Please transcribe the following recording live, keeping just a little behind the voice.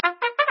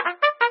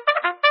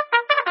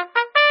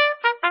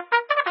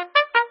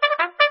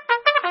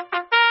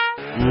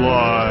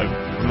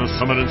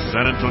Summit in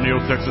San Antonio,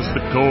 Texas,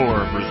 the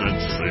Core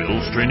presents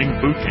Sales Training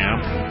Boot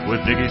Camp with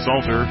Niki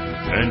Salter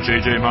and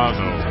JJ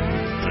Mazzo.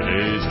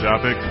 Today's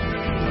topic,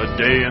 a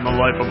day in the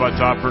life of a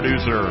top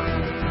producer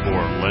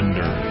for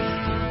lenders.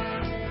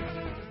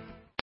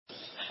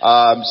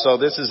 So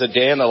this is a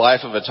day in the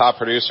life of a top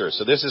producer.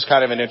 So this is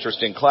kind of an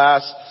interesting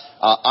class.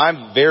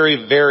 I'm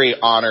very, very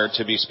honored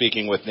to be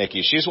speaking with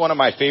Niki. She's one of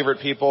my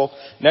favorite people.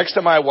 Next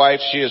to my wife,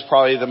 she is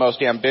probably the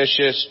most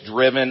ambitious,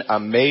 driven,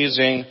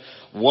 amazing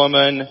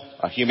woman,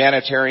 a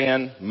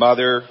humanitarian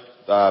mother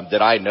that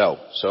I know.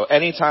 So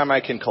anytime I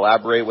can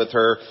collaborate with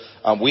her,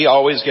 we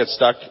always get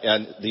stuck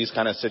in these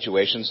kind of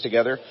situations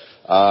together,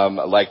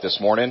 like this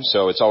morning.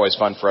 So it's always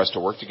fun for us to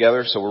work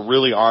together. So we're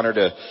really honored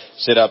to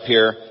sit up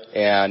here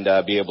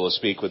and be able to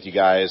speak with you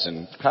guys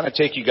and kind of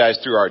take you guys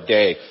through our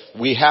day.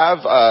 We have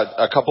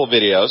a couple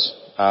videos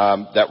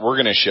that we're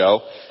going to show,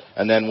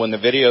 and then when the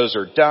videos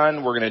are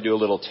done, we're going to do a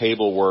little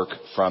table work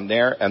from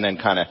there, and then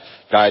kind of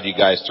guide you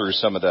guys through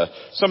some of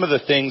the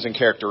things and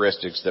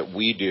characteristics that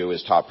we do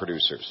as top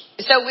producers.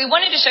 So we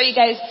wanted to show you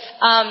guys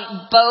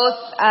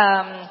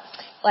both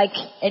like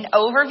an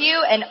overview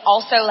and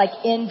also like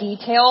in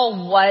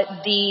detail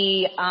what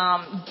the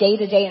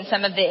day-to-day and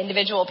some of the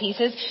individual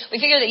pieces. We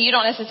figure that you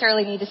don't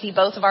necessarily need to see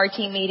both of our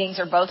team meetings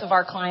or both of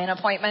our client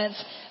appointments.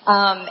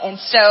 And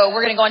so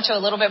we're going to go into a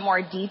little bit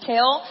more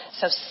detail.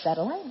 So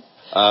settle in.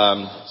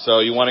 So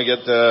you want to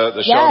get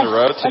the show on the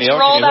road? Let's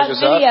roll that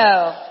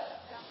video.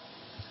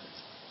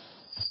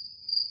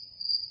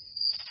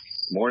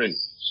 Morning.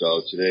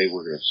 So today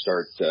we're going to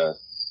start a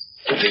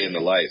day in the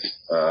life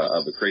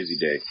of a crazy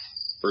day.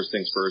 First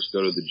things first,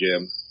 go to the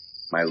gym.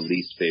 My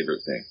least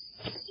favorite thing.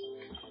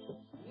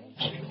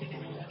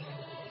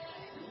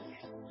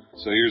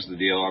 So here's the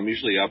deal. I'm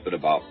usually up at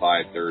about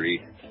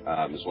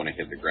 5:30 is when I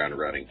hit the ground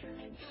running.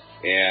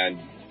 And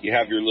you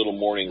have your little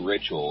morning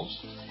rituals.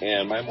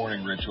 And my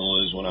morning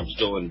ritual is when I'm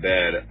still in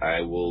bed,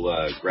 I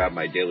will grab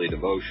my daily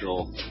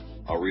devotional.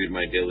 I'll read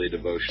my daily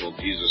devotional,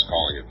 Jesus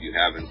Calling. If you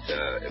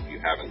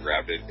haven't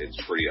grabbed it,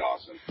 it's pretty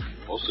awesome.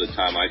 Most of the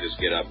time, I just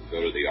get up and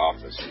go to the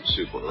office. I'm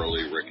super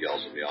early. Rick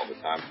yells at me all the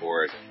time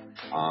for it.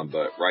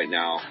 But right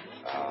now,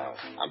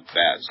 I'm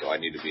fat, so I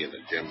need to be in the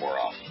gym more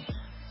often.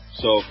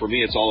 So for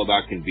me, it's all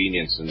about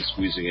convenience and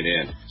squeezing it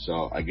in.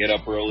 So I get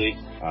up early.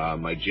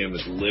 My gym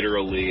is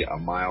literally a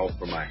mile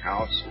from my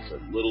house. It's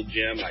a little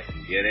gym. I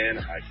can get in.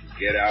 I can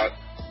get out,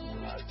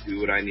 do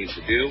what I need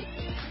to do,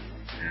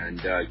 and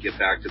get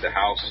back to the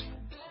house,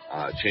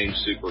 change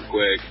super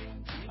quick,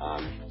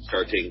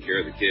 start taking care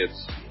of the kids,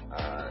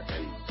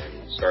 and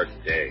start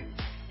the day.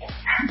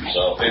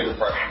 So favorite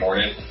part of the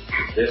morning,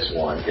 this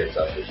one gets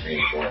up to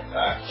change going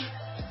back.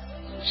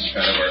 This is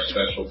kind of our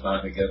special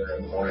time together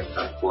in the morning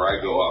time before I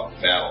go out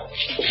and battle.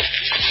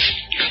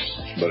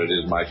 But it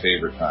is my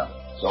favorite time.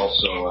 It's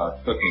also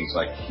cooking's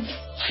like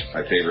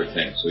my favorite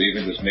thing. So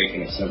even just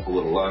making a simple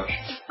little lunch,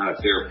 kind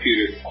of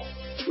therapeutic,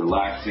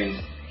 relaxing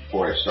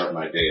before I start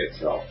my day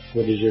itself.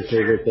 What is your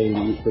favorite thing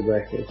to eat for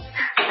breakfast?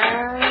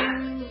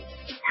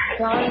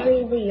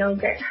 Probably the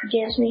yogurt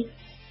gives me.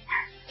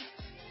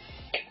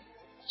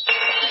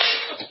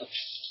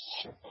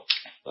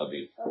 Love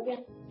you. Okay.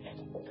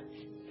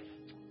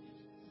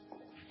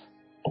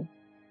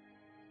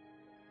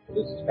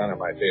 This is kind of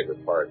my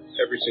favorite part.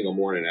 Every single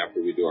morning after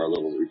we do our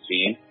little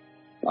routine,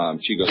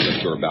 she goes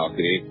up to her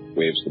balcony,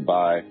 waves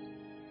goodbye.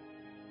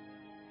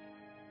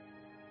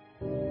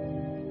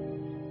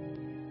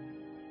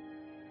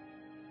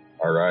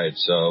 All right,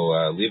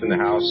 so leaving the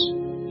house,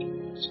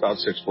 it's about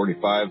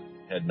 6:45,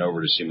 heading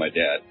over to see my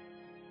dad.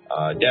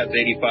 Dad's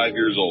 85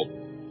 years old.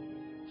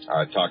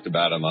 I talked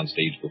about him on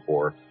stage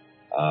before.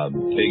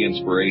 Big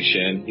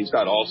inspiration. He's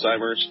got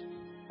Alzheimer's,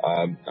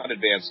 not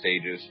advanced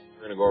stages.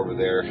 We're going to go over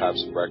there, have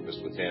some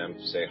breakfast with him,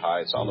 say hi.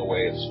 It's on the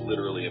way. It's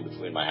literally in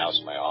between my house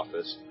and my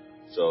office.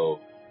 So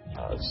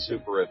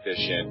super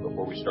efficient.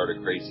 Before we start a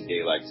crazy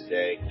day like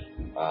today,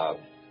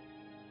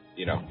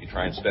 you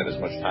try and spend as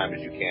much time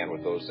as you can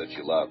with those that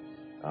you love.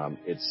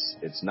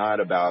 It's not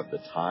about the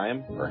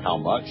time or how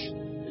much.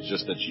 It's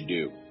just that you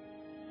do.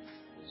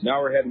 So now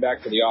we're heading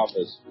back to the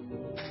office.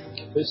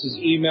 This is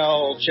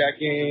email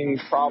checking,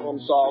 problem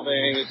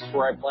solving. This is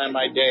where I plan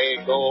my day,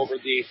 go over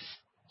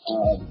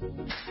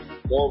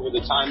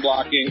the time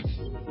blocking,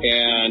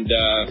 and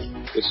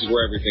this is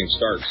where everything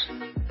starts.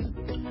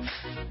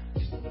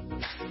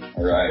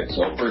 All right,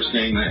 so first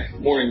thing, my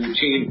morning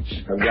routine,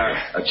 I've got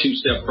a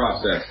two-step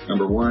process.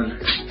 Number one,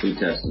 food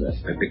testament.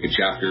 I pick a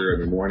chapter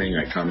every morning,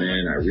 I come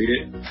in, I read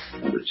it.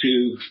 Number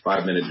two,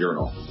 5-minute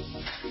journal.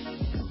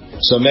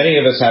 So many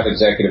of us have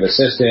executive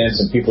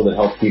assistants and people that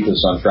help keep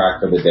us on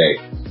track for the day.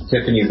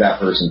 Tiffany's that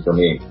person for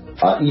me.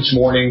 Each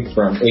morning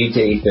from 8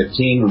 to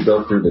 8:15, we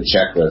go through the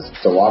checklist.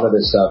 So a lot of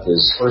this stuff is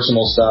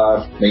personal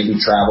stuff, maybe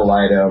travel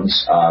items,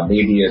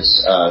 maybe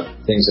it's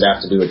things that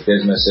have to do with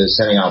businesses,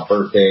 sending out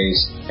birthdays,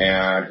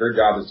 and her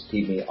job is to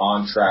keep me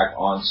on track,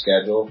 on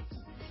schedule,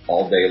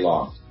 all day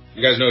long.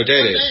 You guys know what day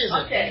it is?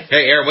 Okay.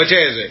 Hey, Aaron, what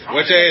day is it?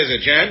 What day is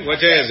it, Jen?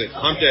 What day is it?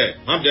 Hump day.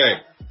 Hump day.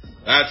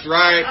 That's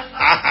right.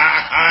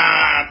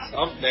 It's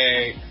hump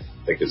day.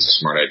 think it's a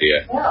smart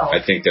idea. Wow. I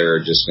think they're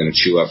just going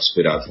to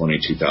spit out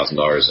 $22,000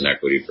 in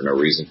equity for no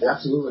reason.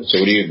 Absolutely. So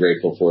what are you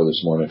grateful for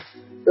this morning?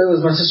 It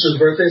was my sister's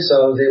birthday, so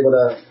I was able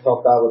to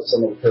help out with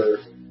some of her,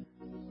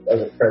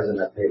 as a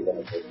present, I paid one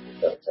of her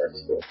credit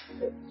cards.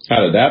 How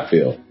did that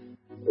feel?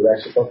 It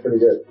actually felt pretty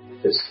good.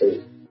 Just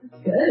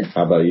Good.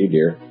 How about you,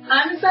 dear?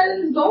 I'm excited.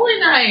 It's bowling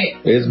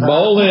night. It's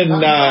bowling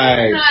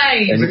night.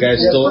 And you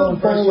guys still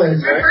bowling?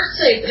 Our first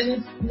place, and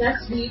it's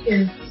next week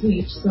is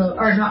speech. So,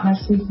 or not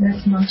next week,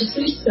 next month is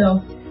speech.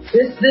 So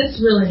this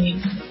really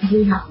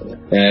we have to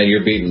win. And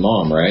you're beating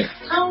Mom, right?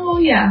 Oh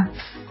yeah.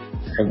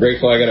 I'm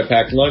grateful I got a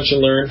packed lunch and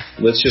learn.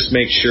 Let's just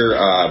make sure,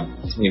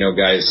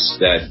 guys,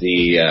 that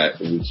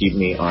we keep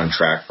me on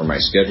track for my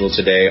schedule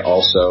today.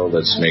 Also,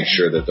 let's make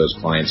sure that those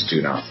clients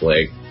do not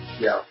flag.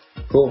 Yeah.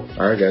 Cool.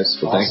 All right, guys.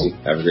 Well, awesome.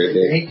 Thank you. Have a great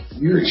day. Thank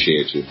you.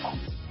 Appreciate you.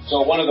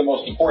 So one of the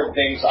most important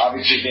things,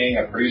 obviously, being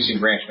a producing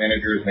branch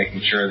manager is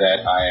making sure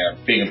that I am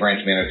being a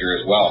branch manager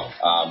as well.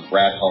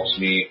 Brad helps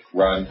me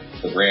run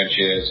the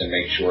branches and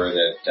make sure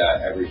that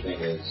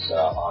everything is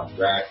on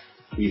track.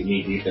 He's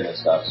knee deep in this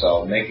stuff.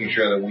 So making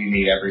sure that we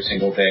meet every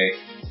single day,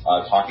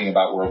 talking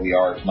about where we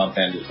are. It's month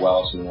end as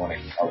well, so we want to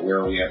where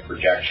are we at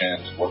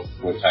projections, what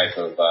type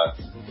of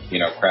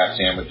craft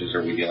sandwiches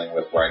are we dealing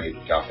with where I need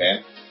to jump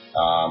in.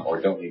 Or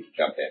don't need to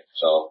jump in.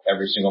 So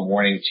every single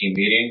morning team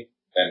meeting,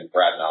 then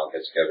Brad and I'll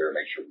get together and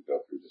make sure we go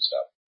through this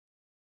stuff.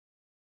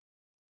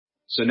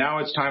 So now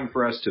it's time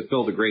for us to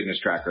fill the greatness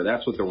tracker.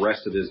 That's what the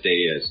rest of this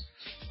day is.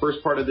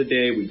 First part of the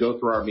day, we go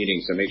through our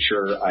meetings to make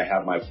sure I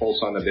have my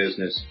pulse on the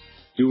business,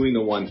 doing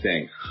the one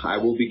thing. I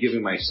will be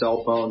giving my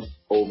cell phone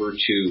over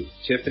to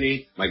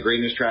Tiffany. My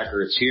greatness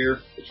tracker is here.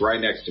 It's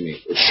right next to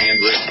me. It's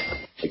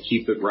handwritten. I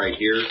keep it right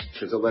here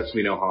because it lets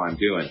me know how I'm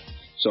doing.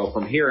 So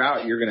from here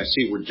out, you're going to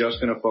see we're just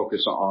going to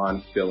focus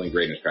on filling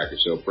greatness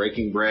trackers. So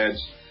breaking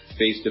breads,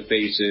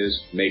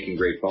 face-to-faces, making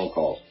great phone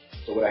calls.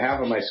 So what I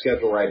have on my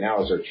schedule right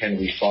now is our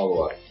 10-week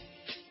follow-up.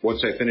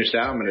 Once I finish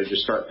that, I'm going to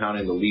just start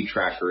pounding the lead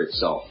tracker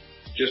itself.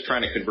 Just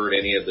trying to convert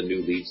any of the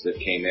new leads that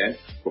came in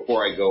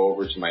before I go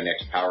over to my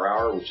next power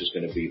hour, which is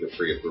going to be the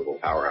pre-approval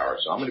power hour.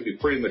 So I'm going to be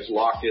pretty much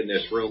locked in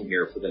this room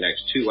here for the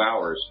next 2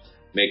 hours,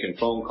 making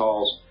phone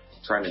calls,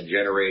 trying to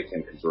generate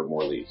and convert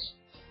more leads.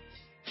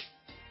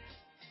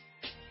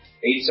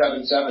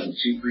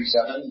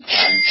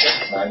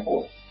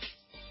 877-237-9694.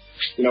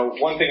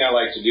 One thing I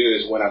like to do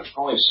is when I'm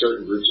calling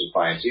certain groups of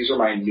clients, these are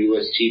my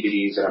newest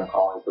TBDs that I'm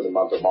calling for the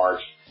month of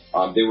March.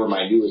 They were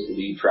my newest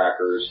lead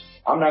trackers.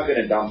 I'm not going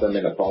to dump them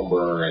in a phone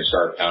burner and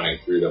start pounding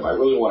through them. I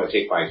really want to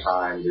take my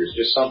time. There's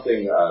just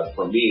something,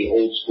 for me,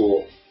 old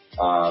school,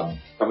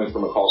 coming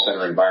from a call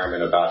center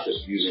environment about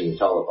just using the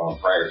telephone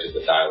prior to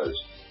the dialers.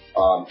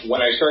 When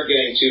I start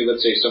getting to,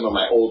 let's say, some of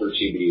my older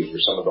TBDs or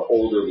some of the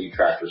older lead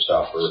tracker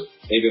stuff or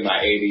maybe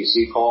my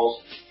ABC calls,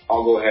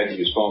 I'll go ahead and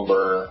use phone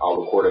burner. I'll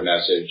record a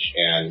message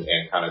and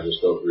kind of just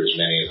go through as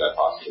many as I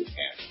possibly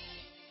can.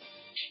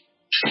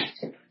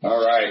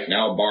 All right,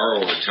 now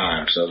borrower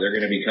time. So they're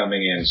going to be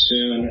coming in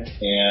soon,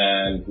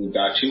 and we've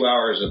got 2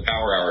 hours of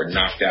power hour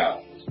knocked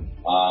out.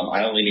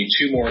 I only need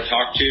 2 more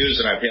talk tos,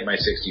 and I've hit my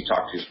 60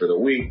 talk tos for the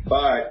week,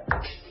 but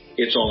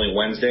it's only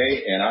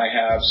Wednesday, and I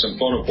have some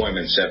phone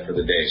appointments set for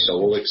the day, so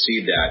we'll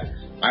exceed that.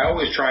 I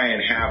always try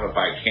and have, if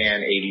I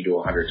can, 80 to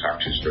 100 talk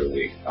tos for the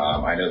week.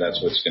 I know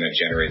that's what's going to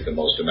generate the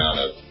most amount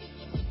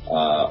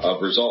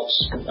of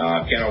results.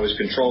 Can't always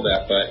control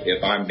that, but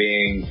if I'm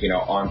being,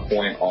 on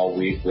point all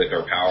week with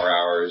our power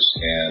hours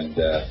and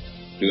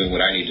doing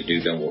what I need to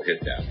do, then we'll hit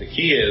that. The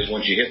key is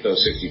once you hit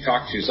those 60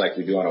 talk tos like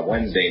we do on a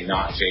Wednesday,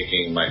 not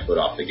taking my foot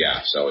off the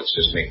gas. So it's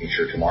just making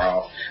sure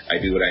tomorrow I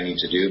do what I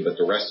need to do, but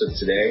the rest of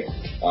today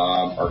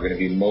are going to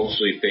be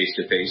mostly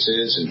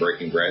face-to-faces and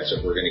breaking breads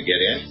that we're going to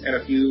get in,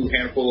 and a few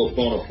handful of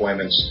phone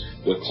appointments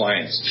with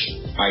clients.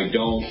 I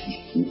don't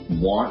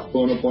want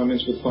phone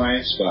appointments with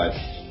clients, but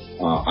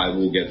I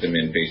will get them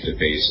in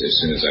face-to-face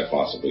as soon as I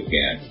possibly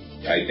can.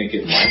 I think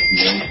it might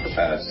make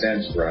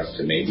sense for us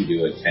to maybe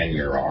do a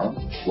 10-year arm.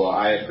 Well,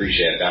 I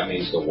appreciate it. That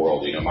means the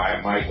world.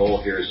 My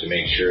goal here is to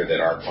make sure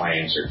that our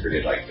clients are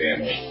treated like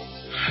family.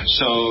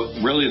 So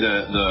really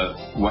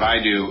what I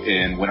do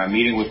when I'm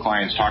meeting with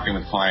clients, talking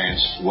with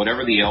clients,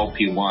 whatever the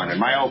LP1, and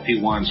my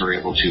LP1s are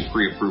able to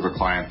pre-approve a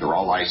client. They're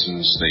all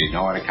licensed. They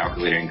know how to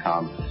calculate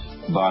income.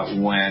 But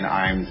when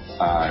I'm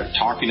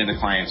talking to the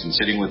clients and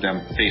sitting with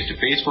them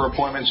face-to-face for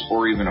appointments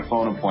or even a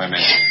phone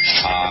appointment,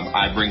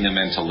 I bring them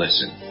in to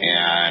listen.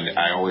 And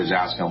I always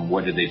ask them,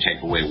 what did they take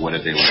away? What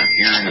did they learn?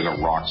 Aaron is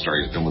a rock star.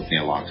 He's been with me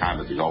a long time,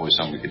 but there's always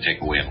something we can take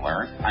away and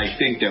learn. I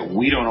think that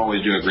we don't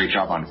always do a great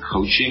job on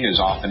coaching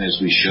as often as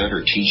we should,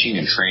 or teaching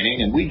and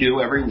training. And we do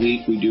every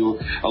week. We do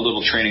a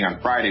little training on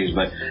Fridays,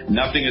 but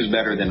nothing is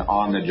better than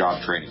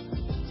on-the-job training.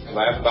 If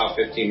I have about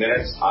 15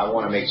 minutes, I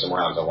want to make some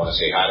rounds. I want to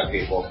say hi to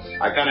people.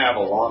 I kind of have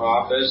a long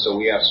office, so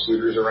we have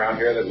scooters around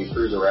here that we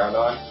cruise around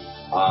on,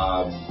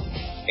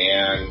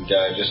 and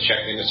just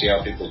checking to see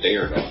how people's day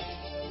are going.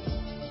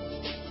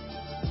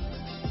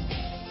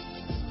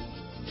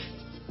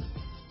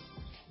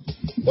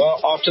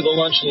 Well, off to the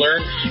lunch and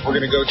learn. We're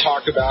going to go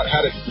talk about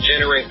how to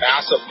generate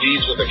massive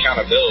leads with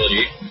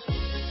accountability.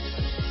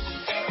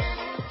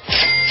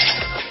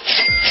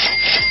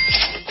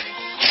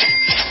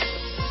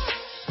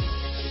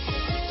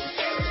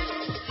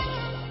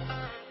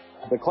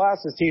 The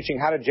class is teaching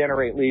how to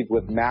generate leads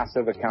with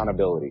massive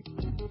accountability.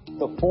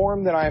 The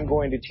form that I'm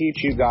going to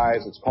teach you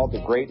guys, it's called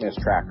the Greatness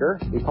Tracker.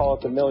 We call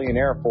it the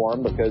Millionaire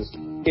Form because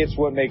it's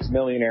what makes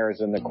millionaires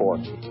in the core.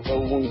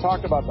 So when we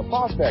talk about the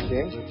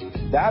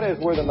prospecting, that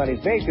is where the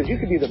money's made because you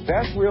could be the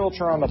best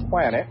realtor on the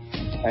planet,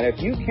 and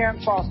if you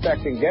can't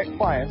prospect and get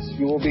clients,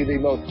 you will be the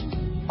most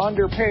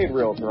underpaid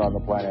realtor on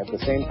the planet at the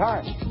same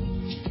time.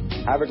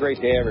 Have a great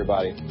day,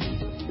 everybody.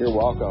 You're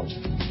welcome.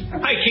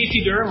 Hi,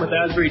 Casey Durham with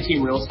Asbury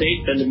Team Real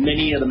Estate. Been to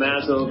many of the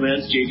Mazzo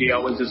events. JJ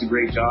always does a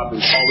great job.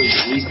 There's always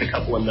at least a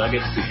couple of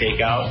nuggets to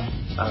take out.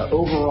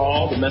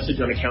 Overall, the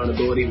message on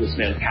accountability was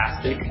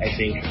fantastic. I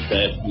think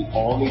that we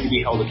all need to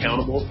be held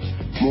accountable.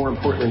 More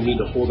importantly, we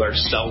need to hold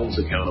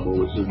ourselves accountable,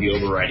 which is the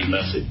overriding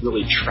message.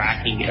 Really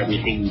tracking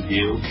everything you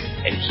do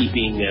and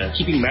keeping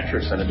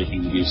metrics on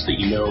everything you do so that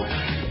you know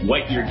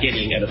what you're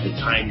getting out of the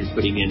time you're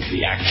putting into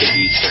the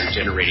activities that are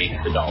generating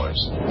the dollars.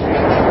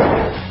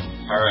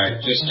 All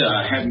right, just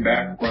heading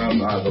back from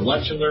the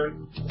Lunch and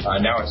Learn.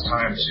 Now it's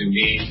time to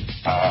meet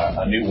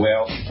a new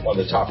whale, one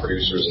of the top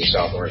producers in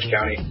South Orange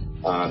County.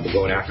 Been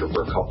going after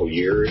for a couple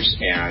years,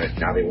 and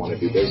now they want to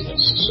do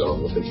business. So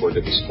I'm looking forward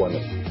to this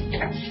deployment.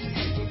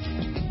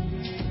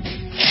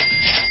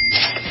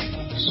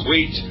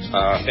 Sweet.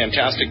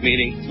 Fantastic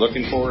meeting.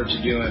 Looking forward to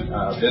doing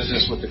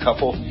business with the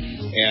couple.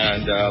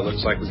 And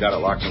looks like we got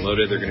it locked and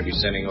loaded. They're going to be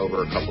sending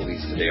over a couple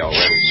leads today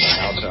already. So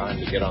now it's time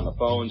to get on the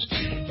phones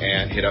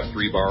and hit up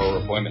 3 borrower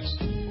appointments.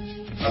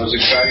 I was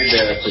excited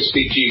to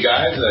speak to you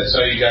guys. I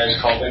saw you guys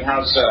called in.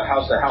 How's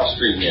the house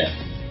treating you?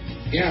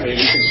 Yeah, I mean,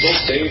 we can still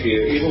save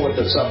you, even with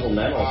the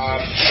supplemental.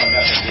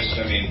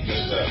 Nothing,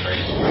 just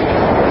crazy.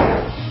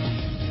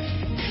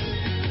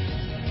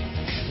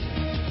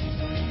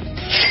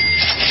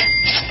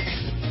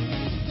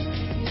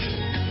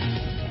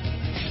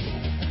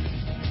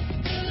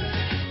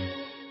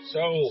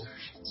 So,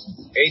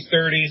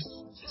 8:30,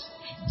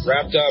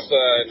 wrapped up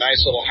a nice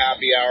little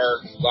happy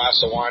hour,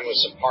 glass of wine with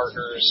some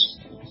partners.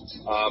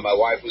 My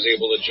wife was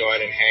able to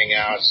join and hang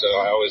out, so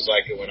I always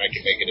like it when I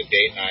can make it a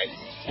date night.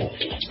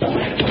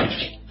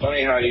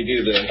 Funny how you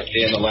do the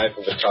day in the life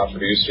of a top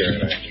producer,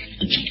 and I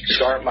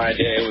start my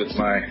day with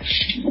my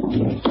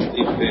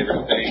least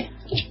favorite thing,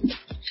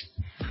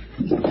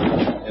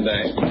 and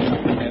I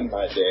end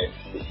my day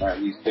with my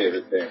least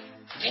favorite thing.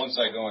 Once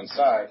I go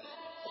inside,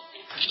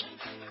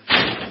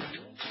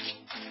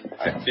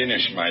 I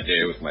finish my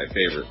day with my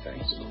favorite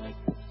things.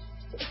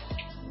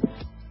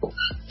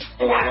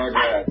 Oh, look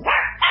at that.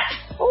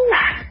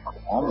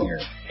 I'm here.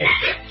 Hey.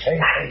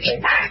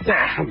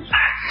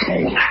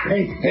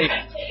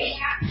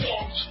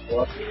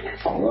 Well,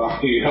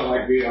 you don't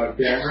like being on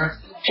camera?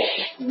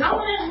 No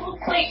one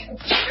looks like a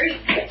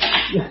freak.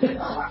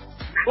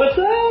 What's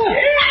up?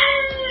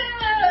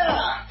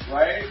 Yeah!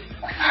 Right?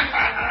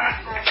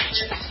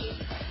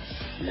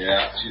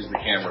 Yeah, she's the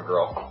camera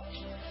girl.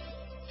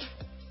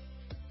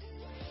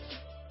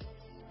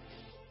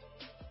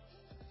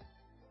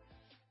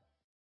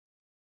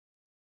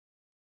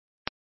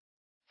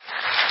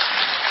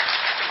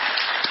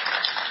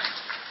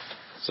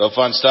 So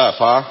fun stuff,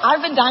 huh?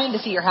 I've been dying to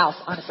see your house,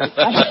 honestly.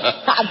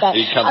 I bet.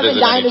 You come I've been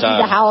visit dying to see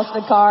anytime. the house,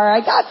 the car. I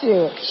got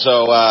to.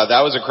 So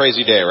that was a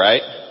crazy day,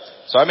 right?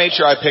 So I made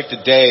sure I picked a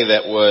day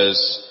that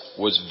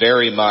was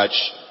very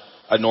much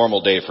a normal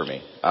day for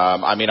me.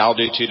 I mean, I'll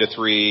do 2 to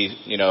 3,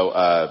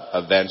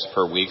 events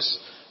per week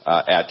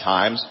at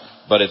times,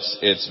 but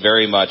it's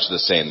very much the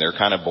same. They're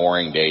kind of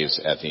boring days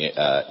at the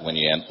when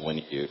you end up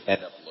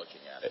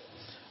looking at it.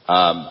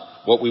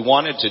 What we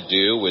wanted to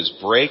do was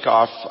break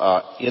off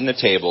in the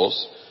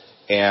tables,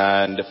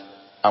 and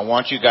I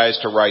want you guys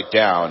to write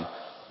down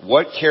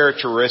what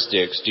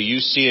characteristics do you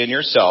see in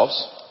yourselves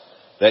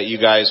that you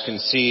guys can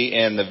see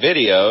in the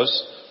videos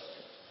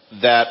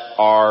that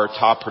are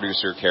top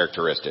producer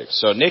characteristics.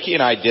 So Niki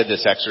and I did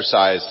this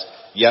exercise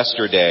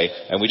yesterday,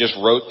 and we just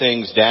wrote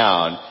things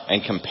down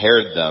and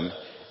compared them,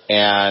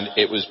 and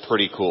it was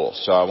pretty cool.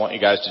 So I want you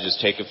guys to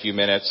just take a few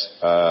minutes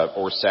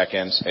or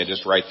seconds and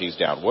just write these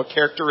down. What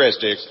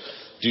characteristics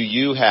do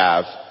you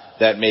have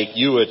that make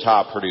you a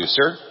top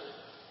producer?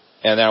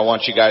 And then I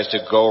want you guys to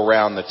go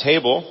around the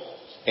table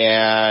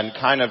and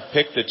kind of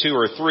pick the 2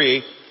 or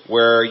 3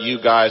 where you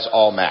guys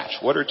all match.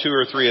 What are 2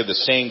 or 3 of the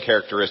same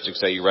characteristics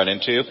that you run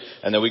into?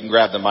 And then we can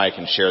grab the mic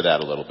and share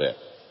that a little bit.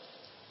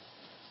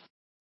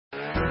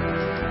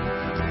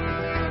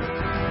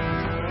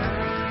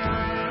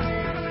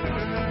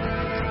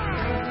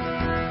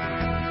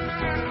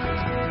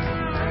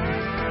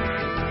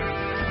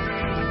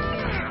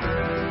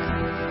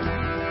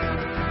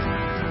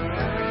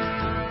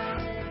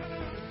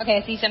 Okay,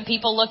 I see some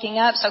people looking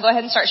up, so go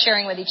ahead and start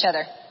sharing with each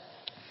other.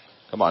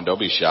 Come on, don't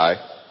be shy.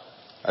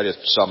 I just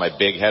saw my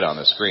big head on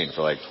the screen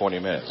for like 20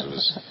 minutes. It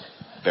was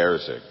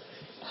embarrassing.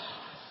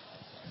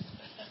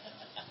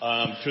 2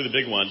 of the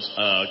big ones,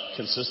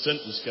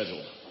 consistent and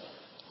scheduled.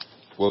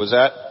 What was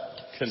that?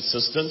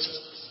 Consistent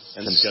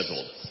and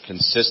scheduled.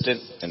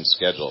 Consistent and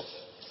scheduled.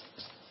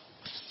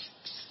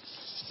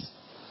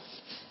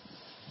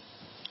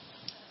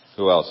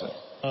 Who else?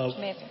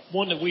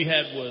 One that we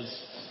had was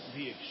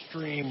The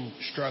extreme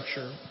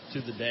structure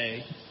to the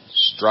day.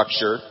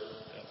 Structure.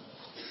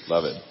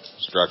 Love it.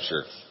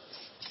 Structure.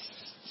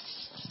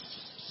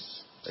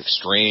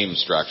 Extreme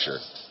structure.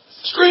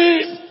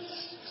 Extreme!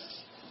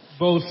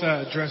 Both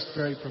dressed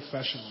very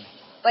professionally.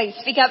 Wait,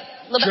 speak up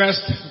a little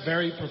Dressed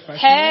very professionally.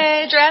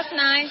 Hey, dress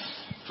nice.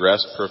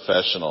 Dressed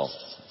professional.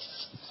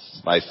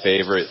 My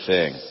favorite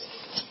thing.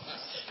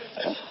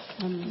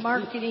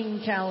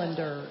 Marketing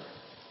calendar.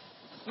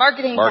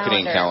 Marketing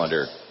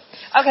calendar.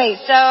 Okay,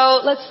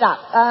 so let's stop.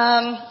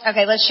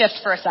 Okay, let's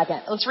shift for a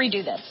second. Let's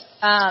redo this.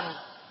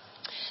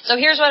 So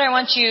here's what I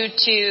want you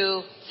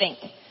to think.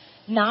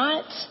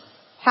 Not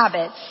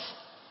habits,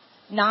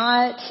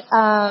 not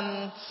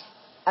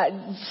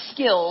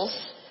skills,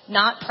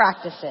 not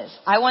practices.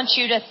 I want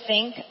you to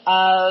think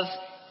of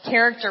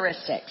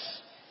characteristics.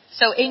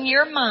 So in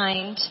your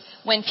mind,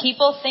 when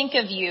people think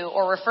of you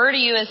or refer to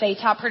you as a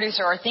top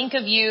producer or think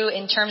of you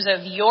in terms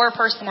of your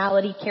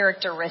personality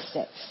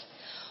characteristics,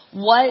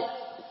 what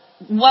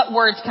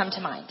words come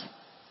to mind?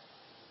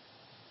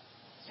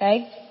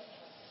 Okay?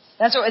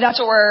 That's what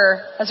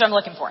I'm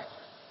looking for.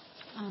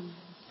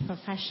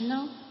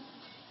 Professional.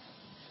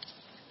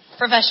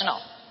 Professional.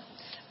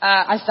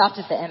 I stopped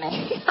at the MA.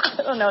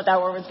 I don't know what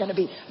that word was going to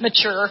be.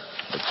 Mature.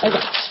 Okay.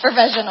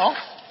 Professional.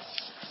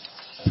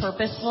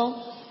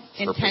 Purposeful.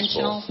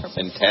 Intentional.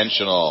 Purposeful.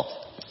 Intentional.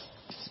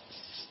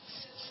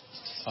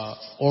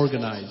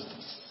 Organized.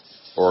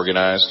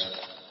 Organized.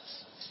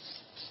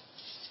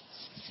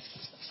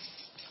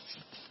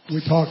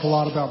 We talk a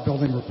lot about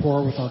building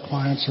rapport with our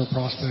clients, our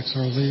prospects,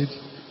 our leads.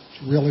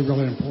 It's really,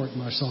 really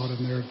important. I saw it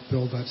in there to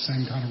build that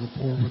same kind of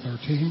rapport with our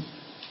team.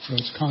 So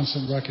it's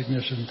constant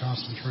recognition,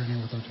 constant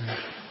training with our team.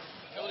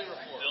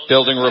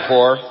 Building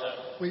rapport.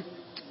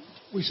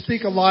 We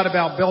speak a lot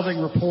about building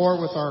rapport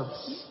with our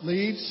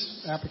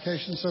leads,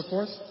 applications, so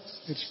forth.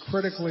 It's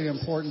critically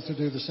important to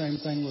do the same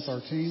thing with our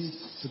team,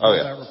 to build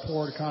that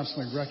rapport, to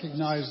constantly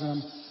recognize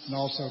them, and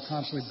also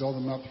constantly build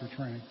them up through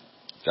training.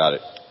 Got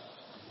it.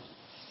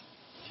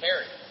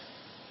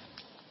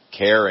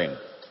 Caring.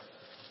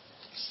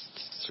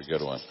 It's a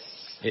good one.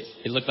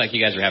 It looked like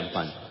you guys were having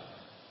fun.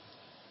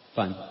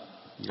 Fun.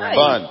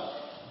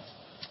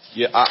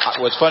 Yeah.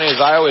 What's funny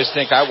is I always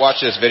think I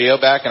watched this video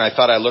back and I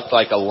thought I looked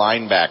like a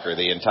linebacker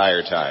the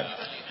entire time.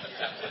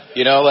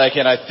 You know,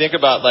 and I think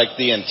about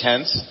the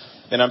intense,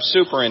 and I'm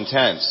super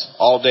intense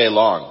all day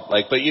long.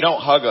 But you don't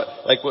hug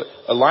when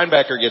a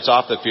linebacker gets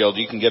off the field,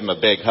 you can give him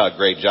a big hug,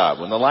 great job.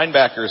 When the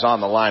linebacker is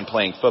on the line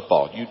playing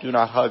football, you do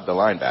not hug the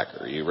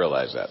linebacker. You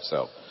realize that,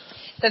 so.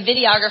 The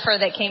videographer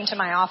that came to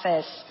my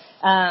office,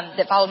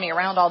 that followed me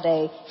around all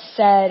day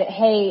said,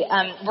 "Hey,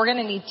 we're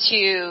going to need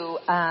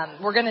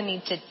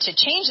to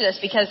change this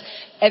because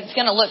it's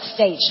going to look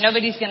staged.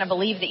 Nobody's going to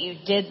believe that you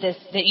did this,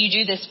 that you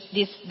do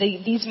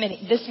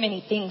this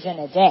many things in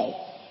a day."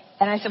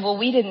 And I said, "Well,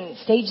 we didn't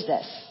stage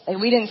this.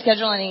 We didn't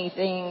schedule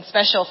anything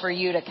special for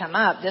you to come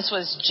up. This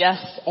was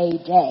just a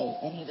day."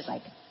 And he was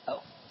like,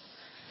 "Oh."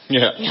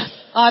 Yeah.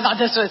 Oh, I thought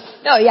this was,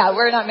 no, yeah,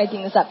 we're not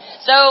making this up.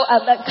 So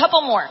a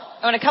couple more.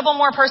 I want a couple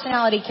more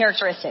personality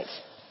characteristics.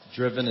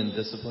 Driven and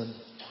disciplined.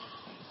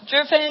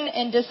 Driven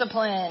and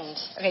disciplined.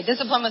 Okay,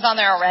 discipline was on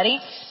there already.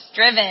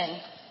 Driven.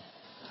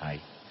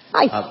 Hi.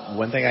 Hi.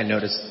 One thing I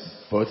noticed,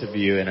 both of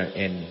you, and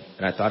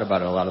I thought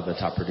about it, a lot of the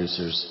top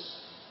producers,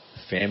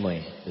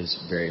 family is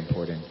very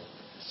important.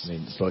 I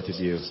mean, both of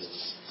you,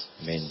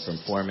 from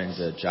Foreman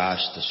to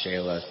Josh to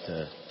Shayla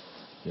to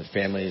your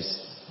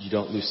families, you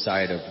don't lose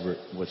sight of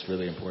what's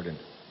really important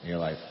in your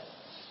life.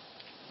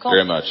 Cool.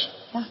 Very much.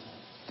 Yeah.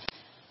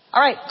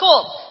 All right,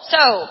 cool.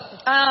 So,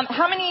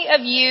 how many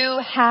of you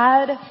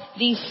had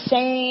these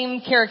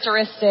same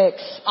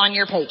characteristics on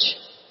your page?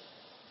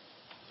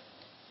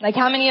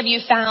 How many of you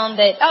found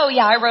that, oh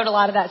yeah, I wrote a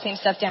lot of that same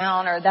stuff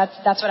down, or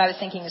that's what I was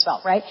thinking as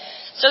well, right?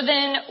 So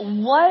then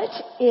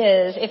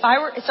if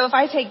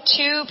I take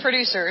two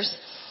producers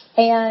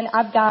and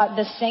I've got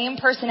the same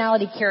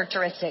personality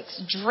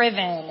characteristics,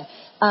 driven,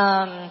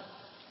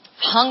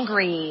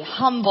 hungry,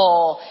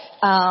 humble,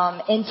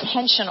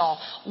 intentional,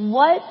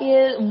 why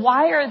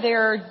is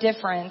there a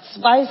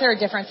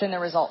difference in the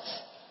results?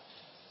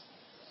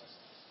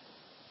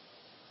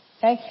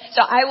 Okay,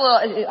 so I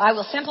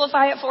will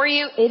simplify it for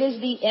you. It is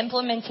the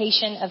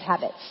implementation of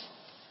habits.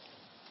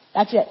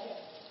 That's it.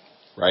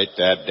 Write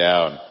that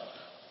down.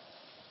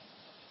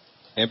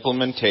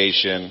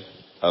 Implementation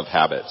of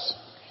habits.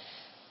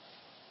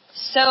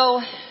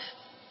 So,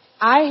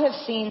 I have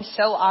seen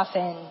so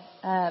often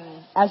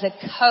as a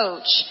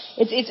coach,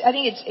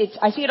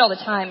 I see it all the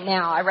time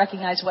now. I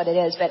recognize what it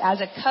is, but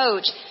as a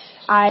coach,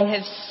 I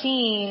have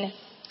seen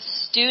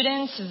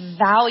students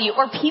value,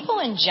 or people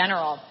in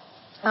general,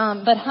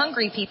 but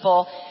hungry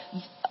people,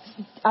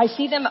 I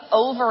see them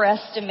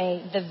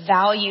overestimate the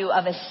value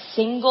of a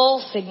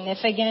single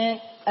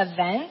significant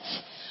event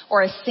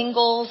or a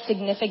single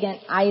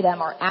significant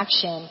item or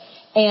action,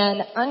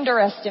 and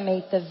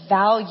underestimate the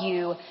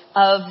value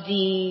of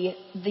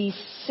the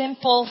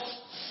simple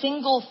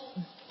single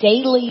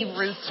daily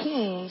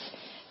routines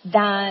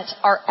that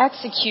are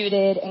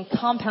executed and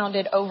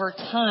compounded over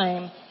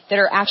time that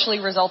are actually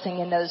resulting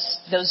in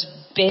those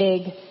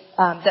big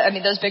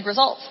those big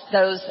results,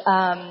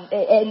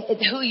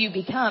 and who you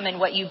become and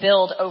what you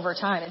build over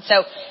time. And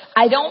so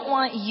I don't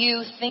want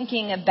you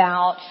thinking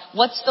about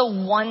what's the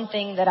one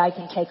thing that I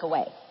can take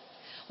away.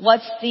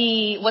 What's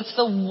the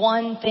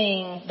one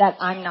thing that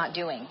I'm not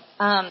doing?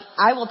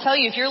 I will tell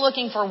you, if you're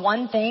looking for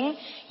one thing,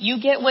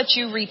 you get what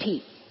you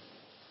repeat.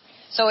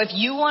 So if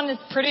you want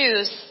to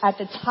produce at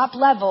the top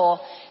level,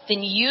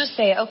 then you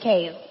say,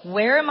 okay,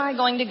 where am I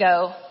going to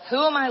go? Who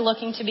am I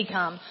looking to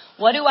become?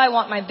 What do I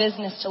want my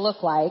business to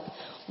look like?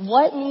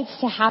 What needs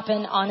to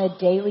happen on a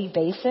daily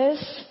basis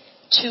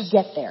to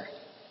get there?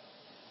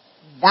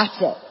 That's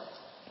it.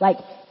 Like,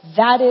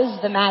 that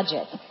is the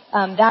magic.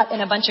 That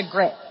and a bunch of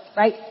grit,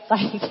 right?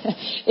 Like,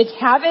 it's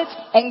habits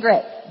and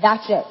grit.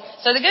 That's it.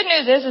 So the good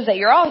news is that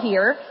you're all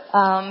here.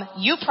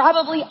 You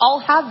probably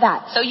all have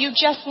that. So you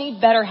just need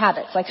better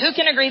habits. Like, who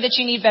can agree that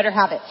you need better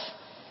habits?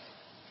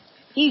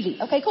 Easy.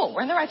 Okay, cool.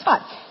 We're in the right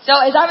spot. So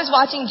as I was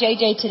watching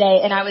JJ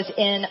today, and I was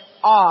in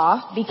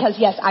awe because,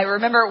 yes, I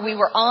remember we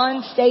were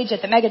on stage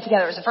at the Mega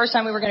together. It was the first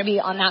time we were going to be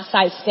on that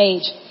size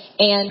stage,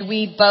 and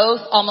we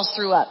both almost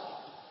threw up.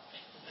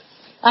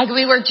 Like,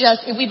 we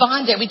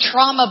bonded. We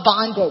trauma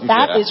bonded.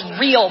 That is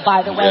real,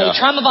 by the way. Yeah.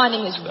 Trauma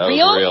bonding is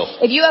real.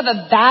 If you have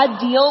a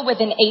bad deal with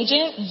an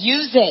agent,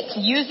 use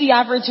it. Use the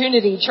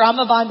opportunity.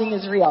 Trauma bonding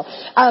is real.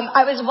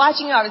 I was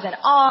watching you. I was in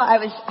awe.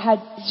 had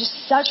just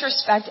such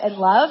respect and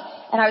love.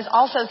 And I was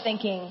also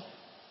thinking,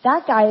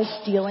 that guy is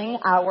stealing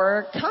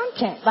our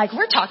content. Like,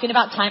 we're talking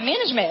about time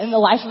management in the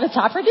life of a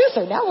top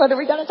producer. Now what are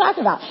we going to talk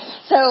about?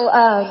 So,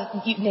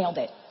 you nailed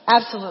it.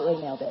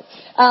 Absolutely nailed it.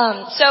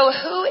 So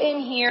who in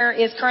here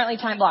is currently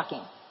time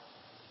blocking?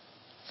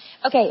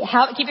 Okay,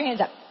 keep your hands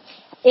up.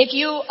 If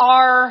you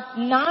are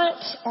not,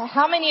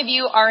 how many of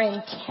you are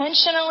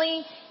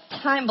intentionally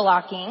time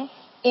blocking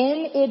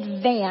in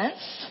advance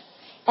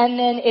and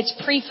then it's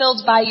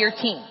pre-filled by your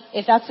team?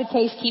 If that's the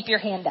case, keep your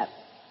hand up.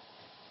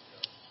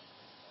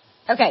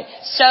 Okay,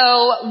 so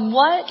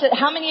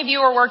how many of you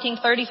are working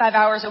 35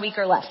 hours a week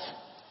or less?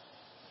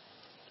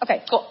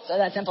 Okay, cool. So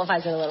that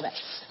simplifies it a little bit.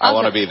 Awesome. I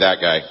want to be that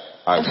guy.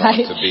 I want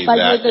to be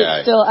that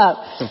guy. Still up.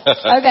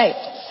 Okay,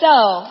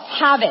 so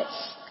habits.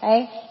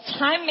 Okay,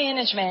 time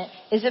management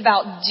is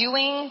about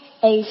doing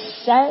a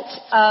set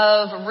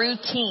of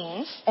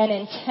routines, an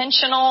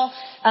intentional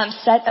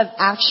set of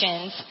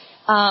actions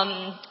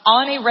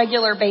on a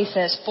regular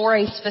basis for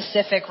a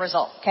specific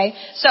result. Okay,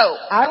 so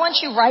I want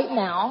you right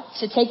now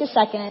to take a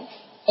second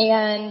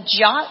and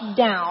jot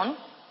down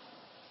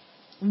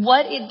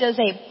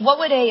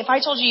if I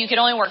told you could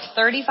only work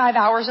 35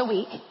 hours a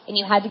week and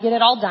you had to get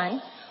it all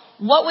done,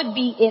 what would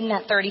be in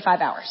that 35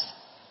 hours?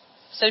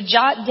 So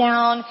jot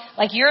down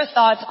like your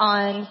thoughts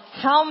on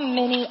how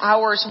many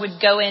hours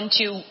would go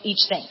into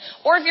each thing.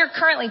 Or if you're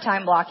currently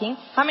time blocking,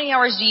 how many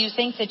hours do you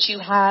think that you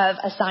have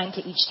assigned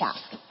to each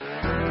task?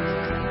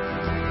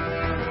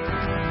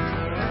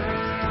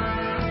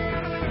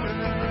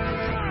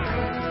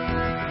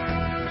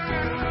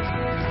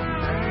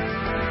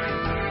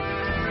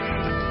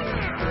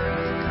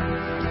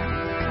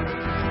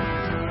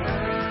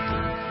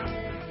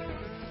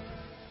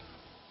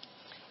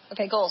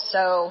 Okay, cool.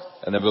 So,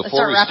 and then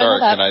before we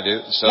start, can I do?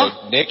 So,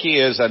 yeah.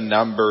 Niki is a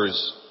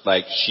numbers,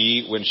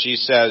 when she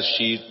says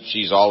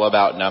she's all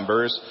about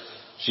numbers,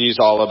 she's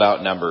all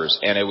about numbers.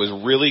 And it was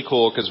really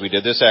cool because we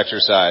did this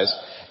exercise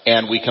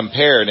and we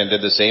compared and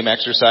did the same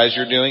exercise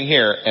you're doing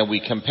here. And we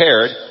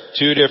compared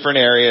 2 different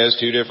areas,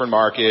 2 different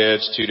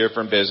markets, 2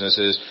 different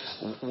businesses.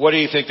 What do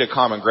you think the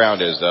common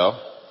ground is though?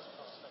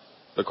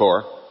 The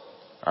core.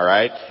 All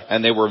right.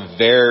 And they were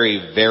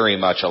very, very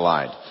much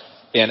aligned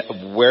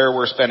in where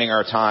we're spending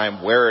our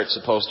time, where it's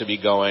supposed to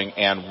be going,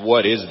 and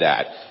what is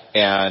that.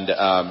 And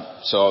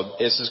so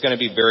this is going to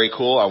be very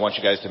cool. I want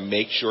you guys to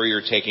make sure you're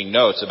taking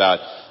notes about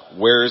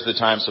where is the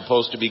time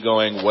supposed to be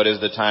going, what is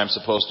the time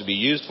supposed to be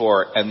used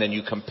for, and then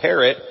you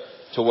compare it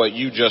to what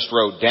you just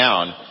wrote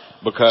down,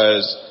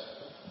 because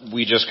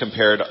we just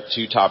compared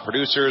 2 top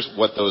producers,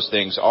 what those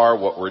things are,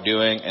 what we're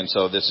doing, and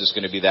so this is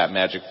going to be that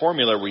magic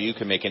formula where you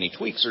can make any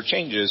tweaks or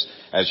changes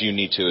as you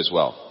need to as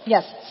well.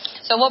 Yes.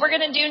 So what we're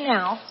going to do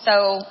now,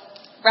 so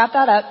wrap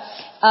that up,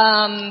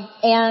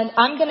 and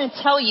I'm going to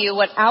tell you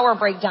what our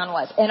breakdown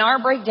was. And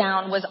our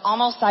breakdown was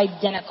almost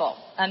identical.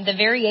 The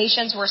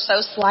variations were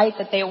so slight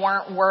that they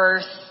weren't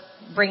worth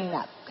bringing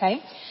up,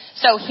 okay?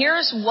 So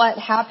here's what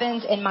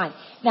happens in mine.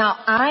 Now,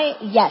 I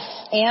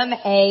am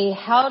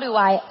how do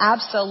I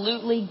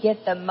absolutely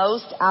get the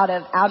most out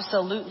of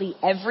absolutely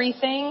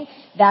everything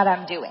that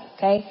I'm doing,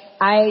 okay?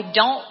 I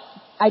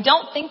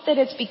don't think that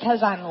it's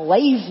because I'm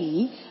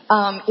lazy.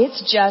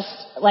 It's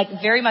just like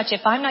very much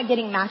if I'm not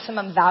getting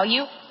maximum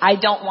value, I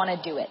don't want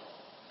to do it.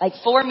 Like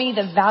for me,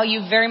 the value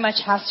very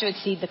much has to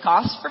exceed the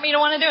cost for me to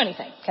want to do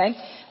anything, okay?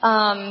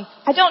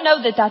 I don't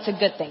know that that's a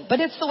good thing, but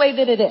it's the way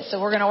that it is,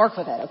 so we're going to work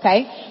with it,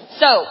 okay?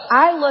 So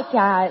I look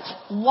at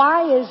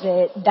why is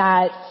it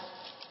that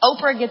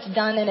Oprah gets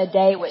done in a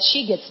day what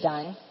she gets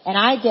done, and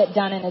I get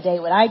done in a day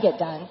what I get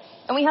done,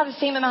 and we have the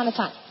same amount of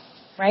time,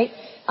 right?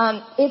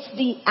 It's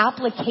the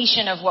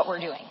application of what we're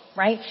doing.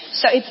 right?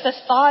 So it's the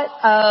thought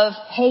of,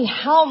 hey,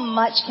 how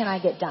much can I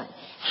get done?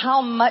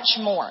 How much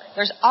more?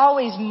 There's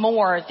always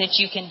more that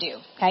you can do,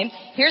 okay?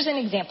 Here's an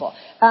example.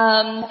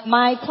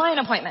 My client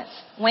appointments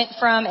went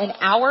from an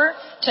hour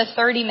to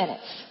 30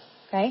 minutes,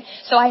 okay?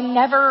 So I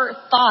never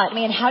thought,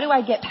 man, how do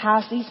I get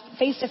past these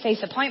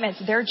face-to-face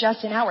appointments? They're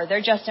just an hour.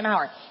 They're just an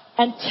hour.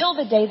 Until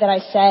the day that I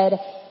said,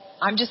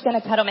 I'm just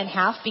going to cut them in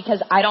half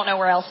because I don't know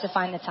where else to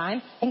find the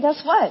time. And guess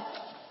what?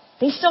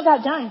 They still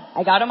got done.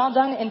 I got them all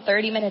done in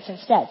 30 minutes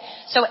instead.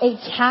 So a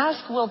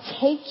task will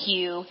take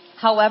you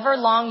however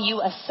long you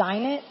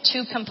assign it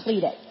to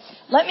complete it.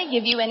 Let me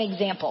give you an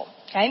example,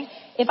 okay?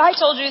 If I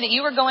told you that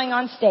you were going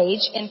on stage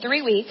in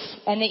 3 weeks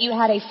and that you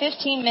had a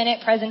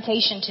 15-minute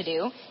presentation to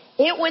do,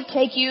 it would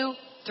take you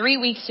 3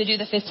 weeks to do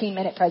the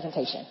 15-minute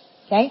presentation,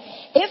 okay?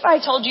 If I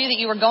told you that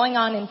you were going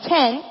on in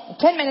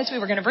 10 minutes, we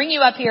were going to bring you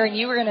up here and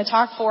you were going to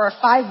talk for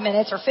 5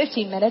 minutes or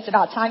 15 minutes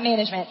about time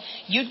management,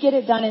 you'd get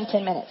it done in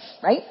 10 minutes,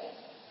 right?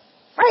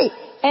 Right.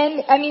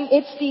 And I mean,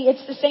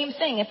 it's the same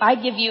thing. If I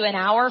give you an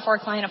hour for a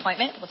client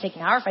appointment, it will take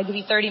an hour. If I give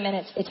you 30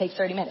 minutes, it takes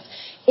 30 minutes.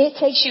 It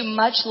takes you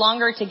much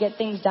longer to get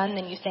things done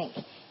than you think.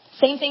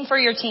 Same thing for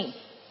your team.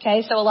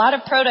 Okay. So a lot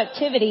of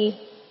productivity.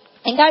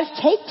 And guys,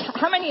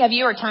 how many of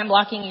you are time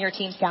blocking in your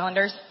team's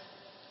calendars?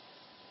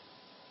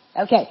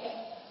 Okay.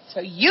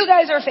 So you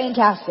guys are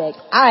fantastic.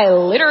 I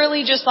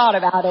literally just thought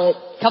about it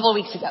a couple of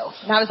weeks ago.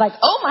 And I was like,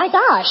 oh my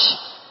gosh.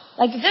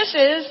 Like, this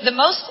is the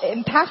most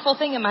impactful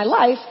thing in my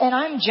life, and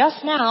I'm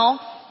just now,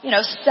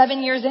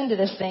 7 years into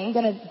this thing,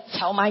 going to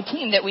tell my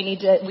team that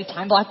we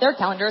time block their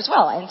calendar as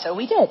well. And so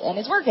we did, and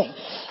it's working.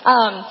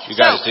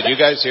 Did you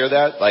guys hear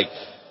that? Like,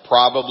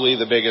 probably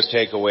the biggest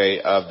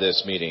takeaway of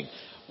this meeting.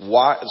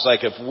 It's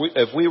like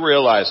if we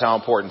realize how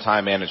important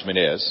time management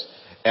is,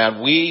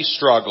 and we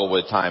struggle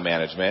with time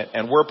management,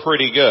 and we're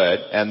pretty good,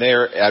 and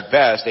they're at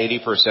best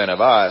 80%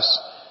 of us,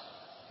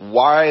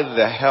 why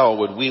the hell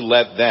would we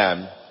let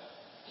them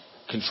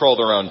control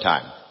their own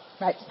time?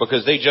 Right.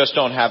 Because they just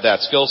don't have that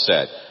skill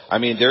set. I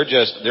mean,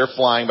 they're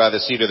flying by the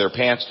seat of their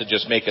pants to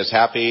just make us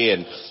happy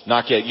and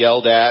not get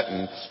yelled at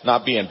and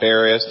not be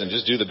embarrassed and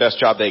just do the best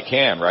job they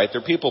can, right?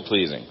 They're people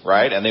pleasing,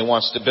 right? And they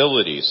want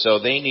stability. So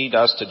they need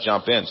us to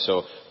jump in.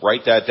 So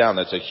write that down.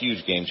 That's a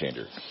huge game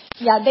changer.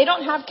 Yeah, they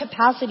don't have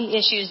capacity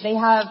issues. They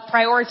have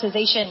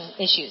prioritization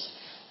issues.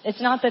 It's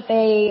not that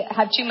they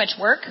have too much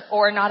work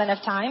or not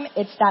enough time.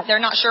 It's that they're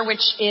not sure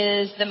which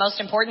is the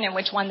most important and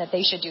which one that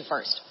they should do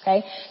first.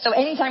 Okay? So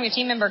anytime your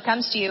team member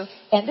comes to you,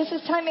 and this is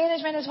time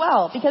management as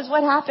well, because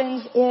what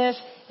happens if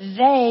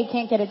they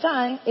can't get it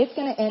done, it's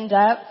going to end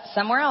up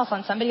somewhere else,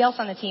 on somebody else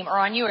on the team or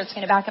on you, or it's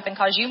going to back up and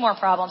cause you more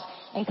problems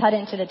and cut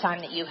into the time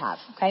that you have.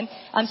 Okay?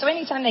 So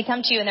anytime they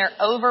come to you and they're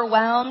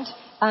overwhelmed,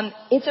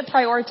 it's a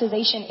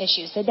prioritization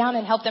issue. Sit down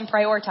and help them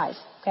prioritize.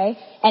 Okay?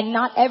 And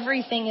not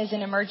everything is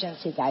an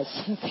emergency, guys.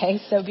 Okay?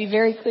 So be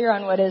very clear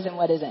on what is and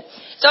what isn't.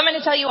 So I'm going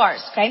to tell you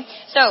ours. Okay?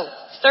 So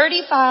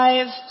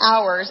 35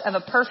 hours of a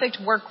perfect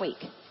work week.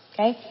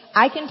 Okay?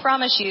 I can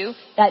promise you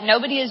that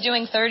nobody is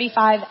doing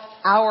 35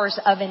 hours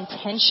of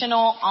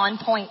intentional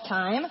on-point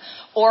time,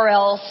 or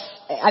else,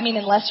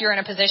 unless you're in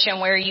a position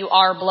where you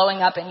are blowing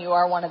up and you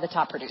are one of the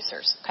top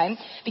producers. Okay?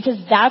 Because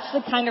that's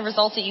the kind of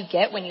results that you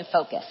get when you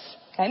focus.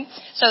 Okay?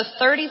 So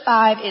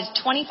 35 is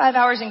 25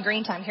 hours in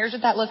green time. Here's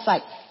what that looks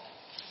like.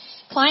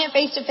 Client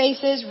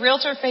face-to-faces,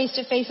 realtor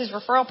face-to-faces,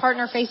 referral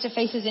partner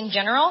face-to-faces in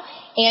general,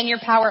 and your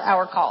power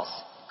hour calls.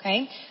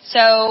 Okay? So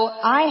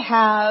I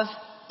have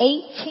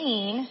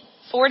 18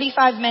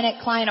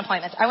 45-minute client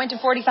appointments. I went to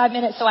 45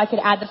 minutes so I could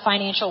add the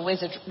financial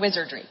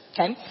wizardry.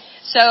 Okay?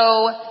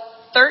 So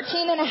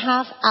 13 and a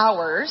half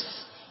hours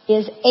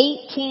is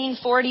 18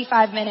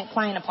 45-minute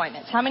client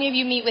appointments. How many of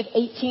you meet with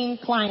 18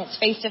 clients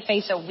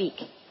face-to-face a week?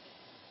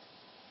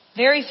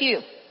 Very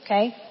few,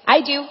 okay?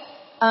 I do,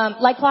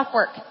 like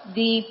clockwork.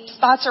 The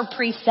spots are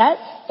preset,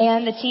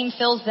 and the team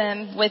fills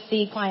them with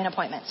the client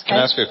appointments. Okay? Can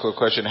I ask you a quick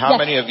question? How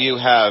many of you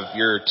have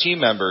your team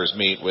members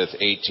meet with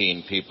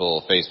 18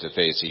 people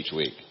face-to-face each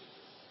week?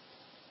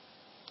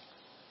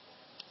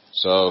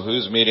 So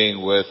who's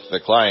meeting with the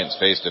clients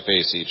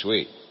face-to-face each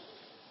week?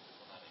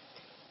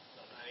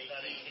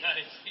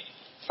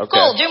 Okay.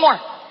 Cool, do more.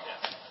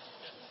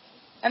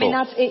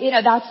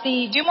 That's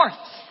the do more.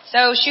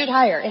 So shoot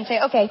higher and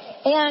say, okay.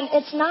 And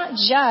it's not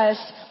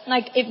just,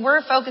 like, if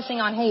we're focusing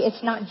on, hey,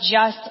 it's not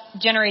just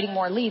generating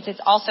more leads,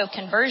 it's also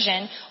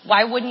conversion.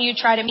 Why wouldn't you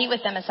try to meet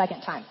with them a second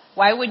time?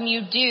 Why wouldn't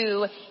you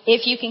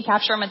if you can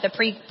capture them at the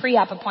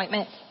pre-app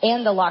appointment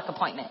and the lock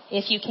appointment,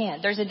 if you can?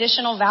 There's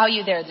additional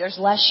value there. There's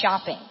less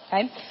shopping,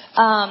 okay?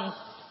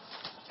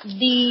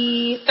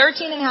 The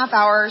 13 and a half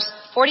hours,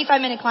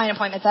 45-minute client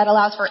appointments, that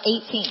allows for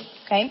 18,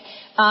 okay?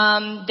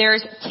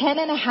 There's 10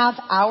 and a half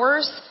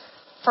hours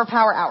for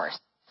power hours.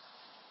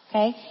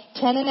 Okay,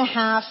 10 and a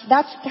half.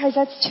 That's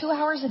 2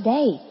 hours a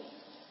day.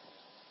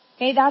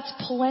 Okay, that's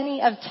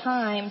plenty of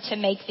time to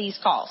make these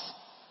calls.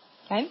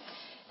 Okay,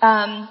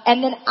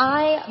 and then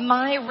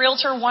my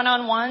realtor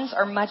one-on-ones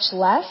are much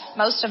less.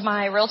 Most of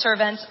my realtor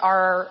events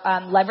are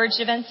leveraged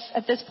events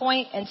at this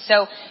point, and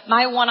so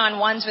my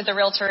one-on-ones with the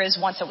realtor is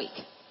once a week.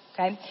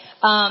 Okay?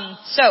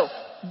 So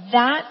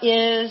that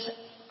is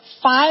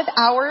 5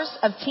 hours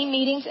of team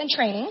meetings and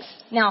trainings.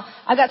 Now,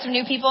 I've got some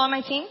new people on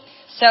my team.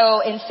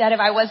 So instead of,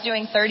 I was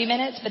doing 30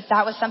 minutes, but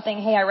that was something,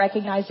 hey, I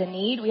recognized a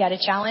need. We had a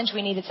challenge.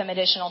 We needed some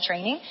additional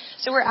training.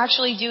 So we're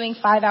actually doing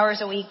 5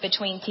 hours a week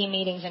between team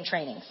meetings and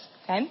trainings.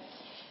 Okay?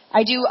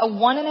 I do a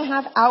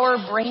 1.5 hour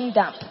brain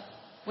dump,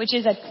 which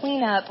is a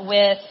cleanup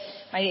with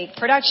my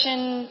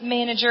production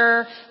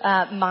manager,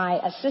 my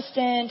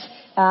assistant,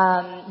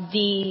 and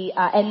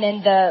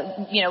then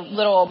the,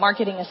 little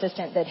marketing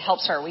assistant that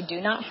helps her. We do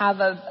not have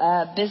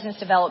a business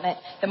development.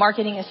 The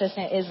marketing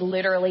assistant is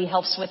literally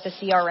helps with the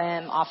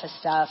CRM, office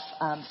stuff,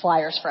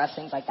 flyers for us,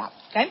 things like that.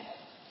 Okay?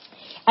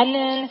 And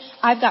then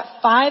I've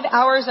got 5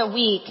 hours a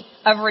week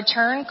of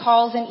return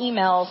calls and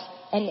emails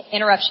and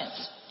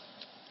interruptions.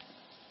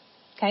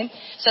 Okay?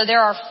 So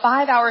there are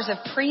 5 hours of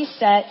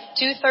preset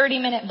 2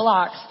 30-minute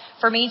blocks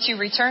for me to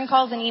return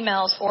calls and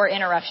emails or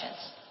interruptions.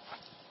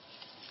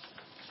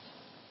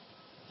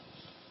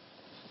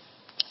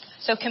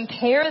 So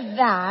compare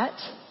that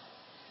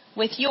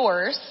with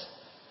yours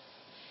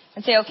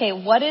and say, okay,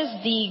 what is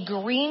the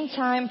green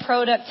time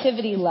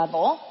productivity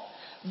level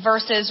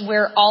versus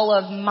where all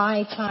of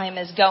my time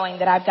is going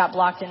that I've got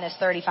blocked in this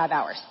 35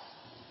 hours?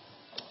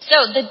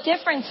 So the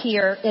difference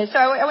here is, so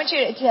I want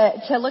you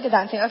to look at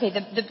that and say, okay,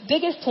 the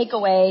biggest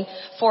takeaway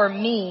for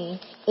me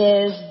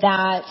is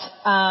that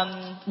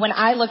when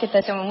I look at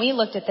this and when we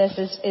looked at this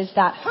is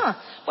that,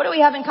 what do we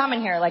have in common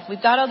here? Like,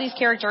 we've got all these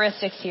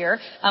characteristics here.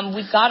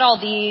 We've got all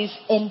these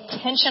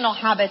intentional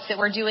habits that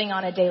we're doing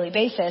on a daily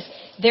basis.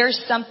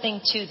 There's something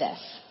to this.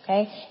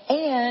 Okay?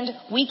 And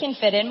we can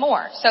fit in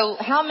more. So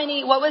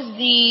what was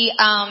the,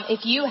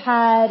 if you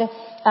had,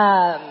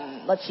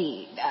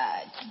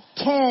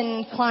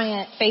 10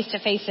 client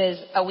face-to-faces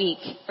a week,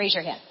 raise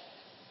your hand.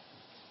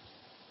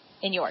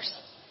 In yours.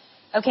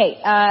 Okay,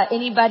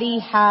 anybody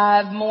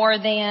have more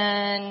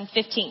than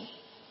 15?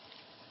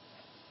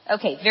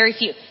 Okay, very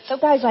few. So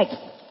guys, like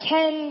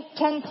 10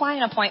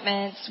 client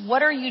appointments,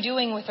 what are you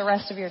doing with the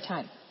rest of your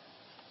time?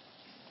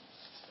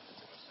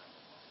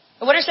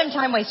 What are some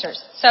time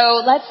wasters? So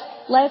let's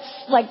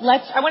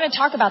I want to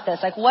talk about this.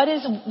 Like, what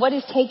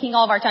is taking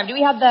all of our time? Do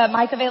we have the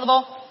mic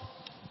available?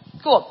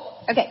 Cool.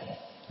 Okay.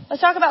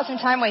 Let's talk about some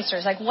time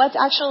wasters. Like, what's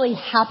actually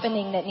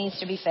happening that needs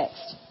to be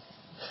fixed?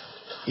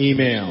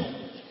 Email.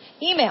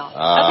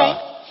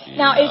 Okay.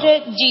 Now,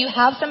 do you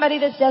have somebody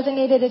that's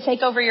designated to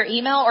take over your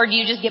email, or do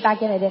you just get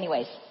back in it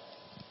anyways?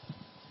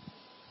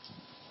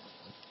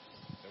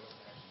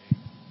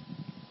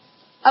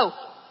 Oh.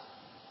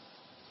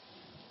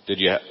 Do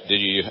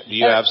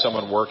you have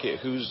someone working?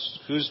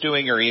 Who's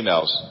doing your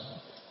emails?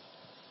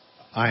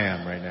 I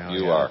am right now.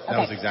 You are. That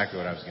was exactly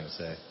what I was going to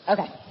say.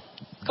 Okay.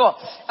 Cool.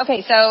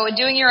 Okay, so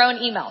doing your own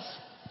emails.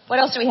 What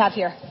else do we have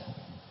here?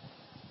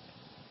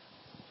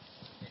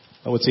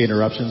 I would say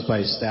interruptions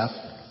by staff.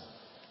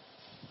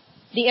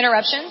 The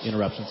interruptions?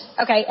 Interruptions.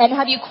 Okay, and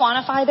have you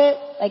quantified it?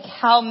 Like,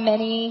 how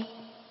many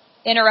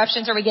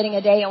interruptions are we getting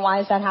a day, and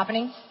why is that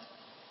happening?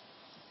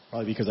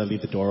 Probably because I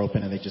leave the door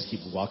open and they just keep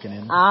walking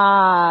in.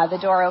 The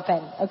door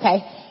open.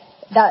 Okay.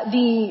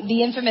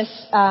 The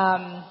infamous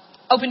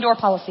open door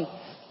policy.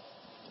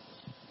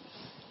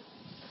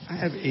 I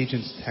have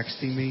agents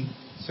texting me,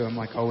 so I'm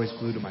like always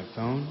glued to my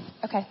phone.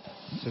 Okay.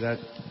 So that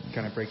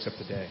kind of breaks up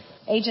the day.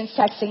 Agents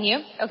texting you.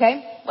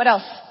 Okay. What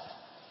else?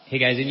 Hey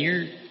guys, in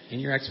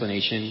your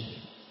explanation,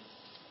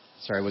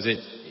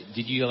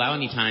 did you allow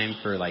any time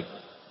for like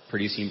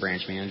producing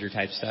branch manager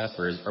type stuff,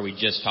 or are we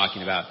just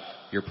talking about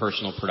your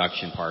personal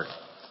production part,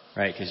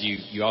 right? Because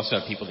you also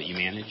have people that you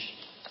manage.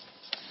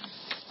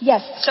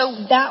 Yes. So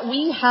that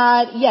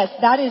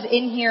that is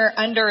in here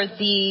under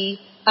the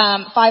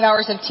 5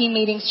 hours of team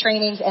meetings,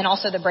 trainings, and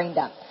also the brain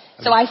dump.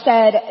 So I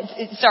said,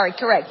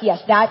 correct.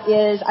 Yes, that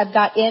is, I've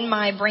got in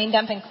my brain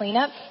dump and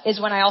cleanup is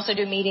when I also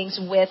do meetings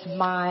with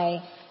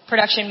my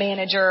production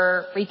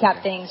manager,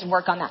 recap things,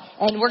 work on that.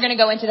 And we're going to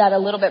go into that a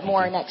little bit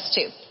more next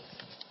too.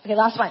 Okay,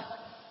 last one.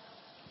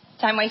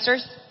 Time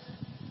wasters?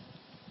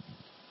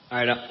 All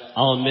right,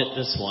 I'll admit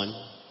this one.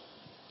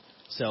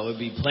 So it would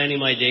be planning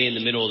my day in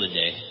the middle of the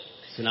day.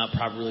 So not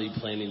properly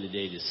planning the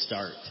day to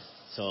start.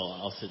 So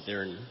I'll sit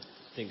there and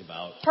think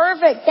about.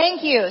 Perfect.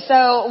 Thank you.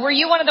 So were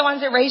you one of the ones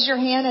that raised your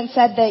hand and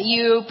said that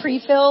you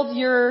pre-filled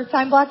your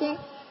time blocking?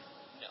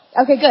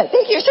 No. Okay, good.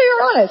 Thank you. So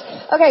you're honest.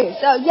 Okay,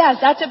 so yes,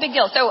 that's a big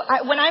deal. So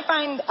when I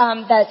find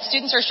that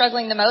students are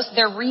struggling the most,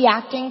 they're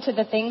reacting to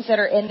the things that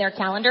are in their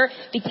calendar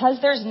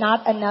because there's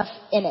not enough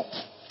in it.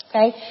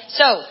 Okay,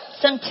 so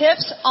some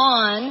tips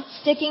on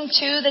sticking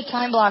to the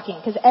time blocking,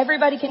 because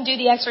everybody can do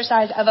the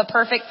exercise of a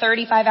perfect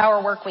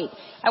 35-hour work week.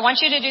 I want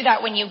you to do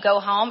that when you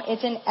go home.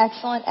 It's an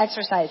excellent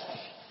exercise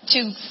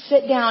to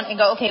sit down and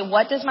go, okay,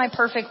 what does my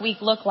perfect week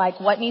look like?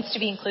 What needs to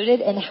be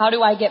included, and how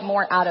do I get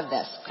more out of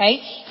this? Okay,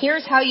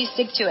 here's how you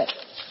stick to it.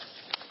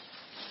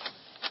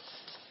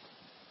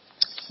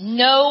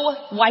 No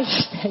white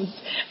space.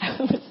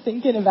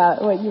 thinking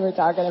about what you were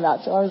talking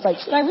about. So I was like,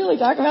 should I really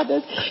talk about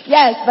this?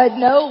 Yes, but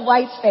no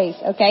white space,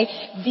 okay?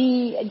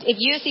 If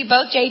you see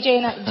both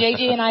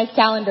JJ and I's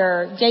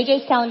calendar,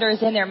 JJ's calendar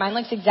is in there. Mine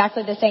looks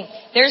exactly the same.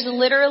 There's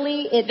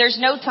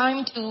no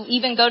time to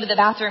even go to the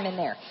bathroom in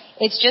there.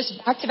 It's just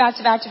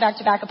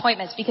back-to-back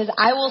appointments because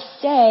I will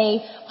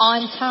stay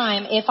on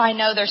time if I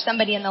know there's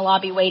somebody in the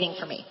lobby waiting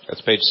for me.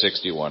 That's page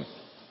 61.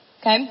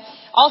 Okay?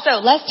 Also,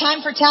 less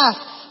time for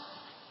tasks.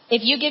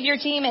 If you give your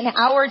team an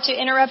hour to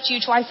interrupt you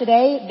twice a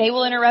day, they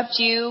will interrupt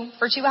you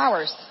for 2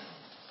 hours.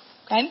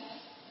 Okay?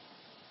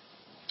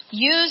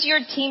 Use your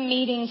team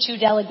meeting to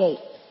delegate.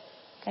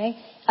 Okay?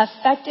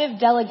 Effective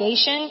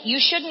delegation, you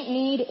shouldn't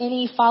need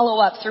any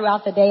follow-up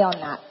throughout the day on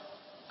that.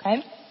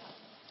 Okay?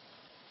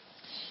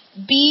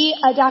 Be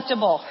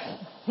adaptable.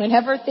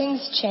 Whenever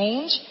things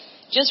change,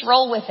 just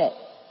roll with it.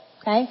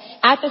 Okay?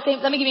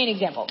 Let me give you an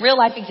example. Real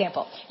life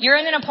example. You're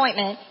in an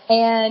appointment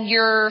and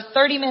your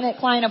 30-minute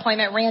client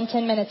appointment ran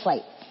 10 minutes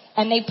late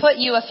and they put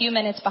you a few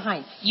minutes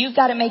behind. You've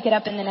got to make it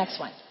up in the next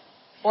one.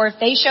 Or if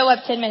they show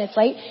up 10 minutes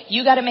late,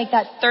 you got to make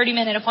that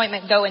 30-minute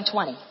appointment go in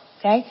 20.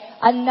 Okay?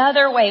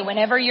 Another way,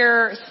 whenever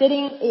you're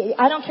sitting,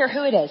 I don't care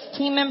who it is,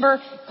 team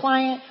member,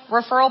 client,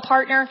 referral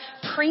partner,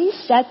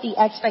 preset the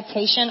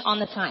expectation on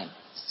the time.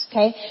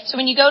 Okay? So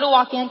when you go to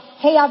walk in,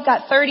 hey, I've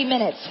got 30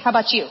 minutes. How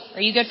about you?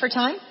 Are you good for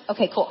time?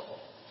 Okay, cool.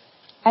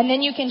 And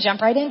then you can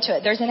jump right into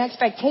it. There's an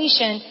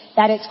expectation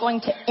that it's going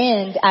to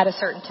end at a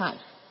certain time.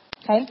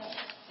 Okay?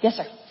 Yes,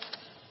 sir.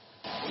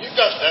 When you've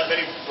got that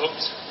many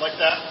books like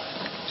that,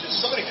 does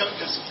somebody come,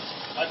 because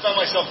I found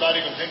myself not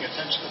even paying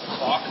attention to the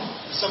clock.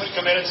 Does somebody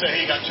come in and say,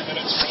 hey, you got 2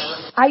 minutes, whatever?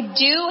 I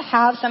do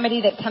have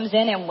somebody that comes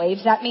in and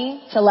waves at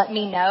me to let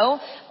me know.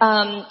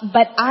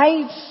 But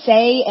I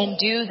say and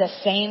do the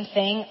same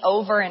thing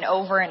over and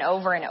over and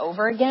over and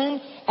over again.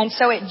 And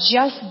so it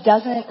just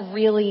doesn't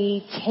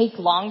really take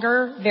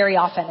longer very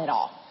often at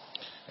all.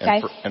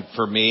 Okay? And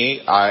for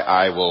me,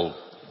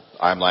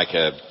 I'm like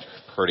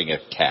herding a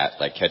cat,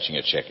 like catching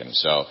a chicken.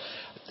 So,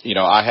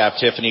 I have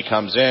Tiffany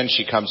comes in.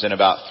 She comes in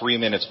about 3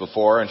 minutes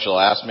before, and she'll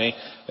ask me,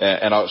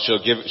 and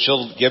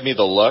she'll give me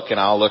the look, and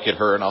I'll look at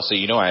her, and I'll say,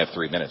 I have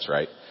 3 minutes,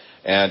 right?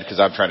 And because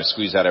I'm trying to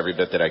squeeze out every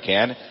bit that I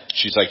can,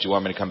 she's like, do you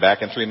want me to come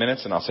back in 3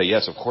 minutes? And I'll say,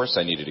 yes, of course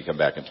I needed to come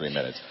back in 3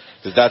 minutes,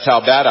 because that's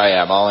how bad I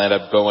am. I'll end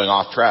up going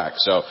off track.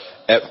 So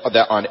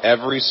on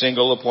every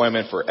single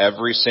appointment for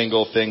every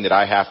single thing that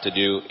I have to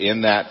do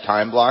in that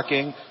time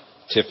blocking,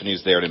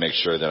 Tiffany's there to make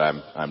sure that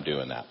I'm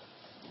doing that.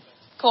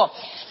 Cool.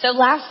 So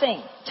last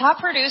thing, top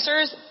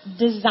producers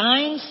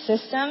design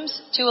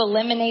systems to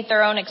eliminate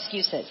their own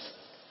excuses.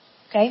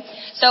 Okay?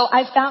 So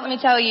let me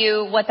tell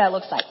you what that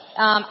looks like.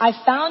 I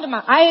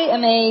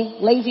am a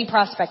lazy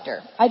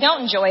prospector. I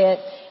don't enjoy it.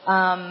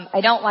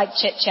 I don't like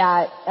chit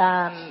chat.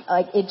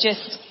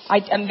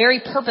 I'm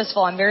very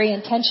purposeful. I'm very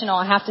intentional.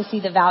 I have to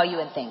see the value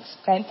in things.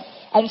 Okay?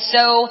 And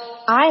so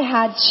I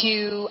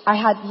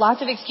had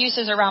lots of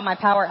excuses around my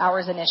power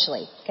hours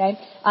initially. Okay?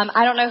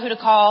 I don't know who to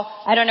call.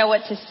 I don't know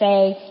what to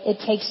say. It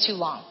takes too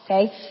long.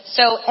 Okay?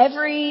 So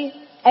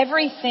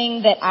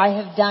everything that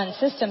I have done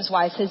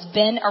systems-wise has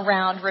been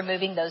around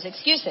removing those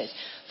excuses.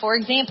 For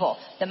example,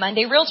 the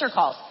Monday realtor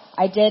calls.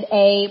 I did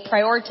a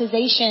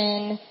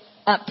prioritization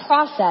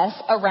process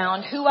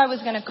around who I was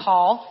going to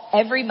call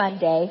every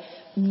Monday.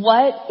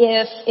 What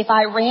if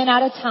I ran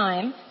out of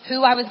time,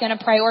 who I was going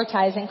to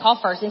prioritize and call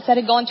first instead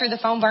of going through the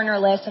phone burner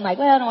list and I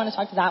don't want to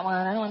talk to that one.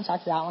 I don't want to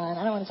talk to that one.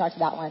 I don't want to talk to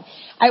that one.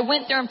 I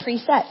went through and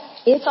preset.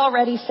 It's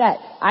already set.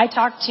 I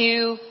talked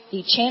to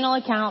the channel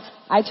accounts.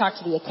 I talk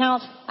to the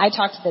accounts. I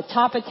talk to the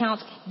top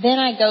accounts. Then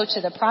I go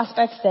to the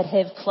prospects that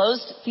have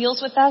closed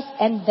deals with us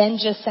and then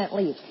just sent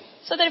leads.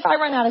 So that if I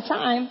run out of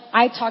time,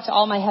 I talk to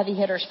all my heavy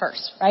hitters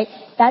first, right?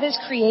 That is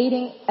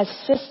creating a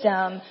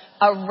system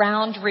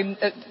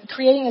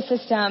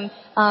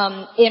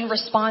in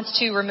response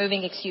to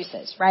removing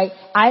excuses, right?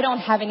 I don't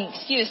have any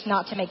excuse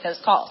not to make those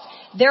calls.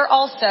 They're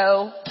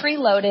also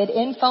preloaded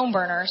in phone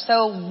burner.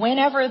 So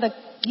whenever the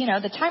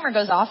timer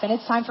goes off and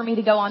it's time for me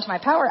to go on to my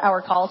power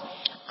hour calls,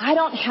 I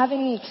don't have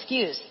any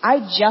excuse. I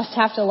just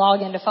have to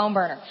log into phone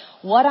burner.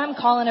 What I'm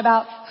calling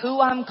about, who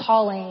I'm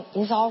calling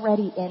is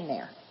already in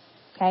there.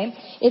 Okay?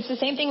 It's the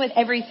same thing with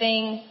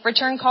everything,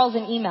 return calls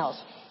and emails.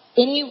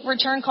 Any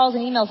return calls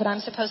and emails that I'm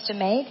supposed to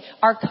make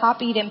are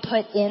copied and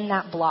put in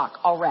that block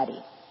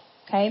already.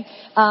 Okay?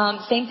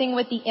 Same thing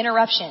with the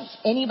interruptions.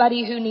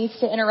 Anybody who needs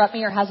to interrupt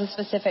me or has a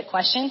specific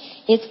question,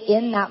 it's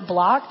in that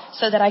block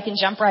so that I can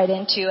jump right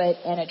into it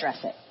and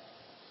address it.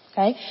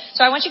 Okay?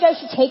 So I want you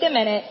guys to take a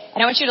minute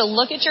and I want you to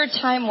look at your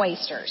time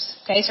wasters.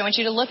 Okay? So I want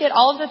you to look at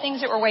all of the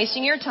things that were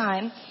wasting your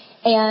time.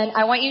 And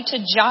I want you to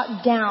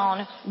jot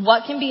down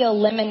what can be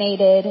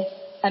eliminated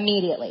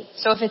immediately.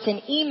 So if it's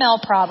an email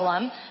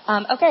problem,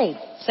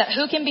 so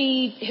who can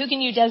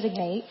you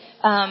designate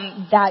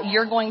that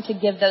you're going to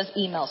give those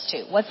emails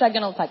to? What's that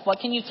going to look like? What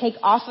can you take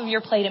off of your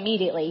plate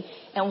immediately?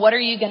 And what are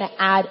you going to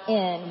add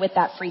in with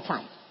that free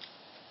time?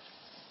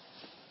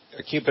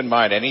 Keep in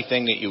mind,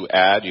 anything that you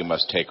add, you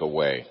must take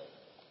away.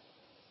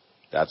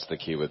 That's the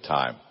key with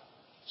time,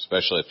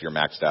 especially if you're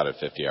maxed out at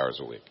 50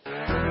 hours a week.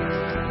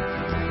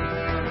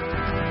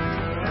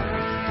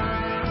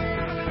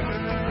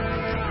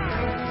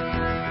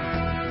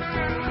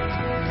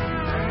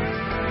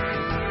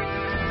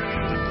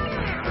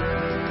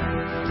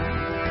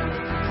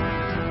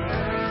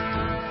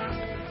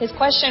 His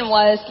question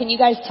was, can you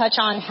guys touch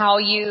on how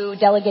you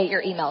delegate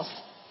your emails?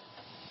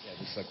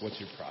 Yeah, just like what's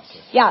your process?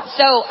 Yeah,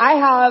 so I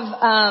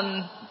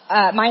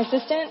have my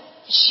assistant.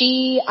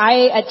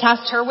 I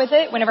tasked her with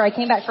it whenever I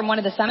came back from one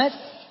of the summits,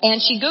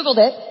 and she Googled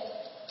it,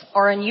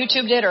 or on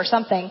YouTubed it or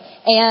something,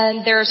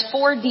 and there's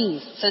 4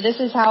 Ds. So this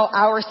is how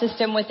our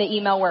system with the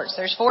email works.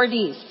 There's 4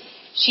 Ds.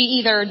 She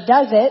either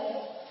does it,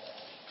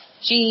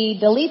 she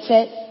deletes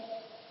it,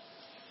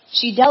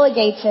 she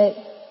delegates it,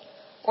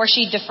 or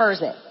she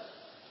defers it.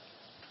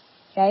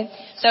 Okay?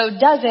 So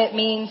does it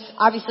means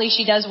obviously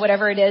she does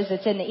whatever it is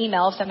that's in the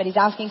email if somebody's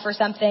asking for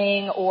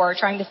something or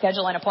trying to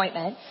schedule an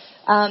appointment.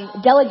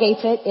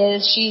 Delegates it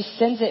is she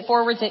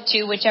forwards it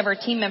to whichever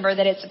team member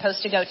that it's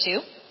supposed to go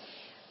to.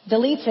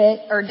 Deletes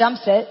it or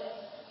dumps it,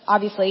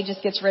 obviously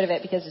just gets rid of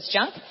it because it's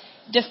junk.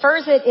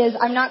 Defers it is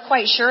I'm not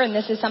quite sure, and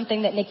this is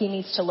something that Niki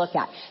needs to look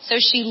at. So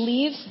she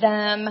leaves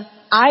them.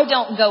 I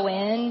don't go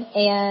in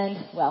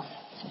and, well,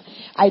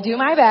 I do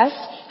my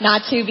best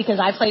not to, because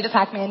I play the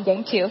Pac-Man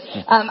game too.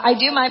 I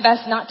do my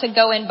best not to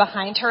go in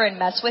behind her and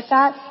mess with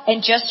that,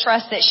 and just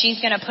trust that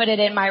she's going to put it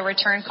in my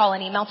return call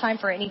and email time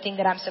for anything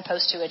that I'm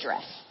supposed to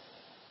address.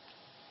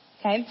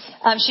 Okay.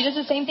 She does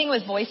the same thing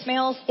with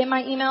voicemails in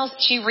my emails.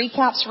 She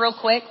recaps real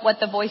quick what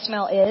the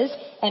voicemail is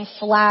and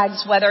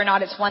flags whether or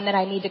not it's one that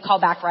I need to call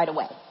back right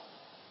away.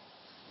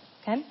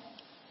 Okay.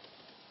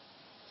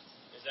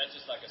 Is that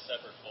just like a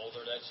separate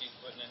folder that she's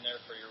putting in there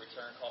for your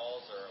return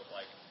calls, or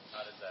like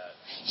how does that?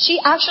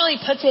 She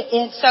actually puts it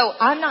in. So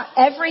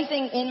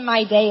everything in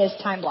my day is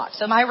time blocked.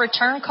 So my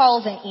return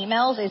calls and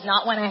emails is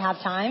not when I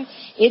have time.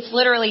 It's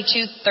literally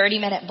 2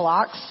 30-minute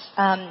blocks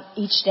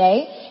each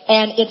day,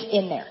 and it's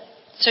in there.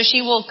 So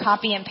she will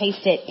copy and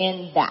paste it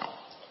in that.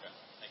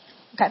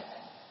 Okay.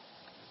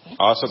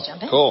 Awesome.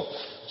 Cool.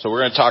 So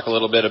we're going to talk a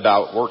little bit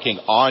about working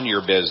on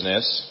your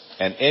business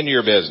and in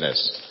your business.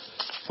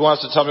 Who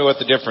wants to tell me what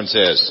the difference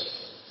is?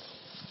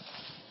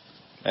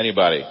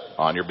 Anybody?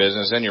 On your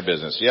business, in your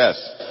business.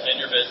 Yes. In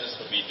your business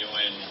would be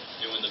doing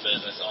the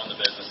business, on the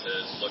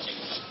businesses,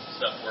 looking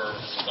stuff we're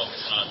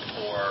focusing on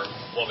before,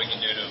 what we can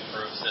do to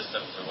improve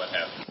systems or what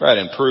have you. Right.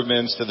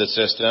 Improvements to the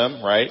system,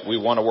 right? We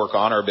want to work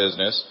on our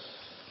business.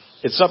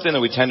 It's something that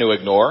we tend to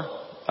ignore.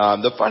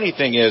 The funny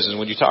thing is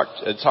when you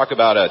talk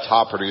about a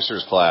top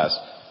producers class,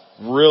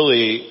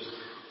 really,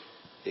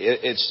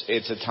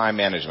 it's a time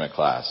management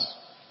class,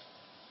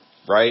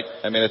 right?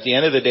 I mean, at the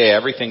end of the day,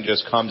 everything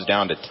just comes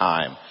down to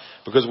time,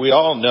 because we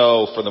all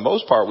know, for the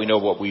most part, we know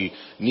what we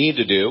need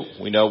to do,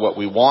 we know what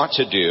we want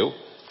to do.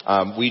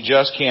 We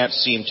just can't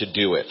seem to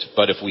do it.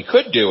 But if we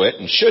could do it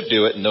and should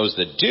do it, and those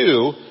that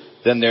do,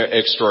 then there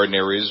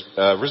extraordinary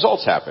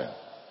results happen,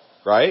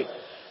 right?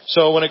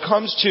 So when it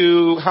comes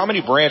to how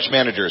many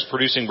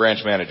producing branch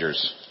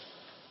managers?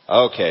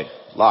 Okay,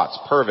 lots.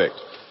 Perfect.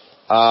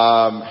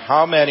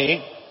 How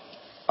many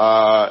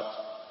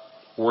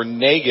were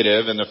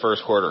negative in the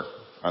first quarter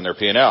on their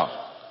P&L?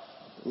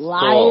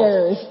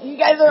 Liars. Cool. You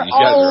guys are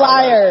all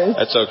liars.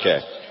 That's okay.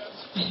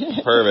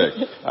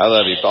 Perfect. I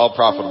love you. All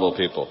profitable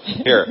people.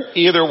 Here,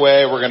 either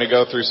way, we're going to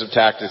go through some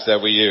tactics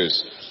that we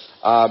use.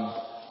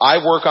 I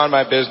work on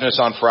my business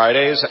on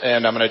Fridays,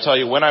 and I'm going to tell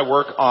you when I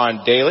work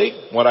on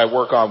daily, what I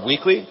work on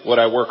weekly, what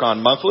I work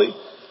on monthly,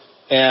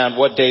 and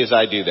what days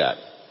I do that.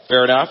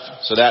 Fair enough?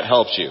 So that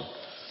helps you.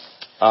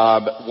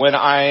 When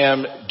I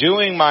am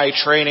doing my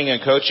training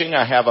and coaching,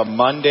 I have a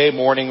Monday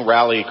morning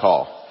rally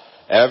call.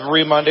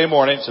 Every Monday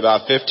morning, it's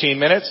about 15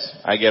 minutes.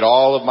 I get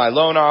all of my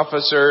loan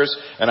officers,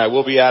 and I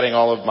will be adding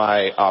all of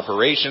my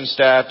operations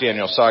staff.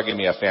 Daniel Saw gave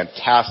me a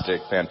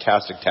fantastic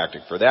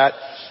tactic for that.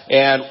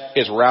 And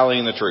it's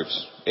rallying the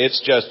troops.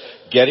 It's just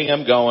getting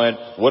them going.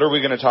 What are we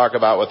going to talk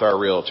about with our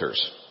realtors?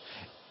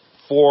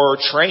 For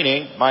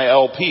training my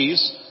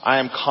LPs, I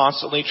am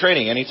constantly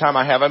training. Anytime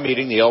I have a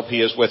meeting, the LP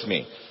is with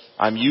me.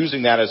 I'm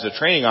using that as a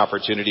training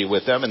opportunity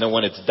with them. And then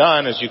when it's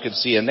done, as you can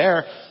see in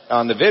there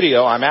on the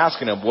video, I'm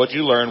asking them, what'd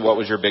you learn? What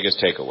was your biggest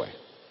takeaway?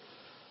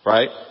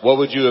 Right? What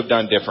would you have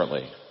done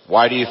differently?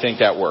 Why do you think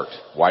that worked?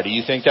 Why do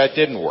you think that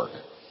didn't work?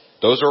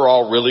 Those are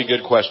all really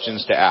good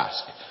questions to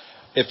ask.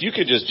 If you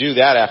could just do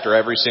that after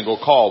every single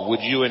call, would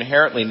you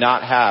inherently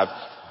not have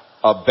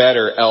a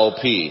better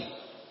LP?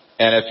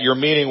 And if you're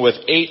meeting with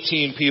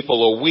 18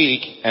 people a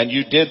week and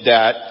you did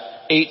that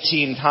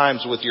 18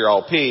 times with your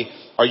LP,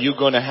 are you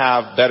going to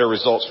have better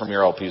results from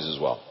your LPs as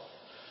well?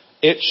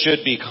 It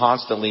should be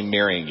constantly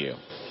mirroring you.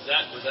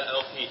 Was that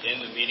LP in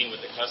the meeting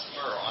with the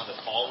customer or on the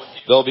call with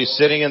you? They'll be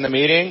sitting in the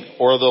meeting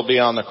or they'll be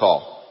on the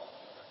call.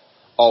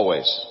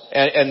 Always.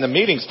 And the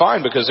meeting's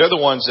fine because they're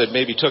the ones that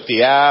maybe took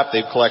the app,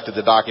 they've collected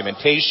the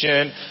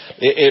documentation.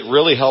 It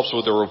really helps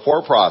with the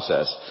report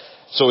process.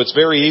 So it's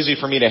very easy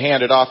for me to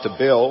hand it off to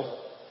Bill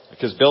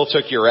because Bill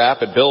took your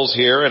app and Bill's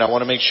here and I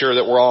want to make sure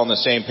that we're all on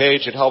the same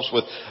page. It helps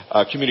with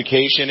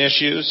communication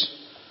issues,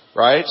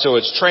 right? So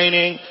it's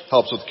training,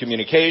 helps with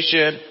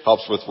communication,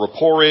 helps with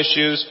rapport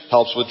issues,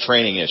 helps with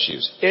training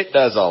issues. It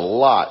does a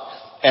lot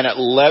and it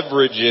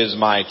leverages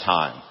my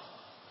time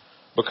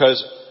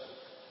because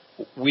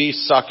we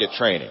suck at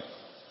training.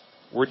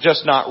 We're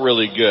just not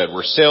really good.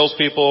 We're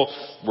salespeople,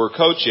 we're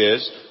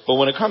coaches, But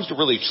when it comes to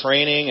really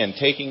training and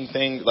taking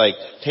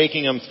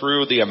them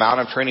through the amount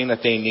of training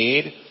that they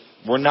need,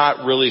 we're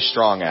not really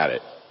strong at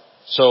it.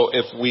 So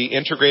if we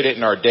integrate it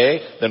in our day,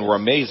 then we're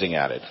amazing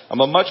at it.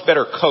 I'm a much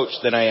better coach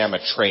than I am a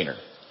trainer.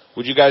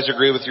 Would you guys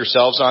agree with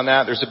yourselves on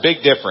that? There's a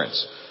big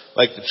difference.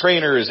 Like the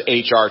trainer is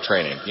HR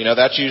training.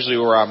 That's usually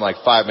where I'm like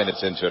 5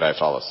 minutes into it, I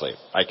fall asleep.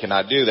 I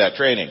cannot do that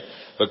training.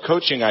 But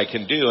coaching I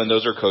can do, and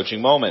those are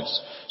coaching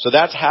moments. So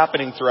that's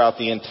happening throughout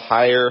the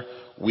entire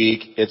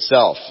week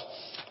itself.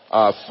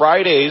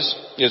 Fridays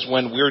is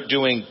when we're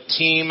doing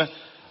team,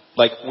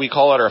 like we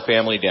call it our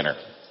family dinner.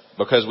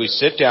 Because we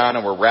sit down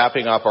and we're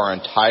wrapping up our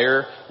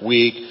entire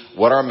week,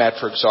 what our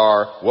metrics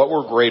are, what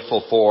we're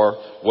grateful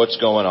for, what's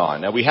going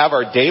on. Now we have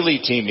our daily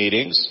team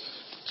meetings.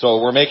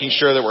 So we're making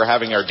sure that we're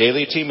having our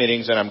daily team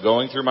meetings, and I'm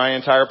going through my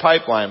entire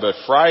pipeline. But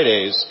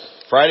Fridays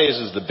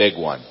is the big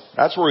one.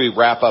 That's where we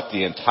wrap up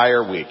the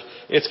entire week.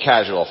 It's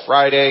casual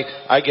Friday.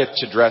 I get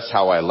to dress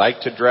how I like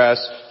to dress.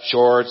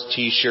 Shorts,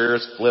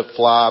 t-shirts,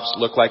 flip-flops,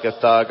 look like a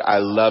thug. I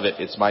love it.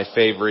 It's my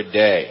favorite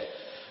day.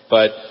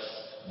 But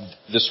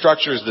the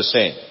structure is the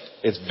same.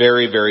 It's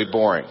very, very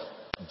boring.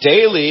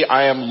 Daily,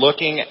 I am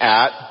looking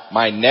at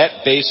my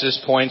net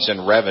basis points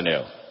and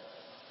revenue.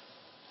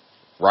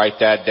 Write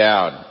that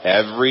down.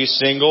 Every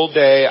single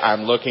day,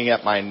 I'm looking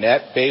at my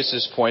net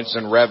basis points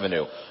and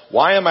revenue.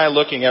 Why am I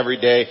looking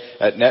every day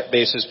at net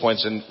basis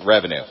points and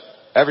revenue?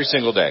 Every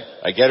single day.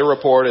 I get a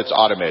report, it's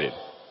automated.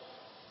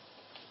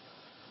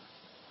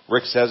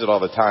 Rick says it all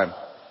the time.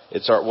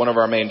 It's one of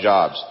our main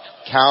jobs.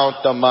 Count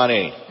the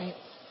money.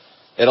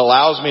 It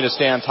allows me to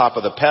stay on top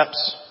of the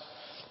PEPs.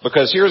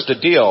 Because here's the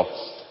deal.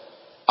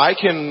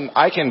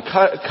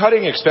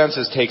 Cutting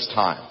expenses takes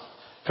time.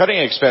 Cutting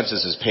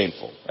expenses is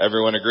painful.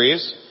 Everyone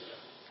agrees?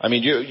 I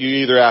mean, you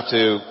either have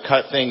to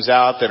cut things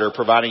out that are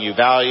providing you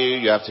value,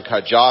 you have to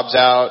cut jobs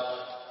out,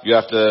 you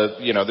have to,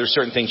 there's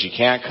certain things you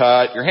can't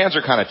cut. Your hands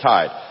are kind of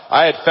tied.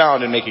 I had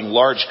found in making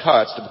large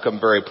cuts to become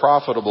very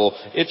profitable,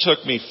 it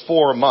took me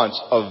 4 months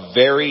of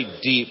very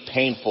deep,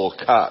 painful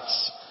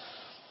cuts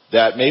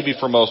that maybe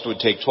for most would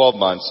take 12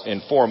 months.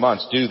 In 4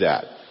 months, do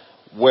that.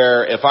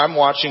 Where if I'm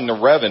watching the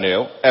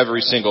revenue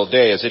every single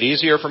day, is it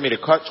easier for me to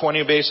cut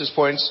 20 basis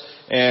points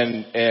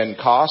in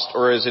cost,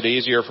 or is it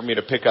easier for me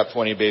to pick up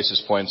 20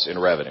 basis points in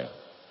revenue?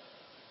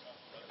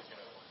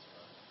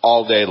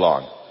 All day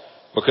long.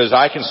 Because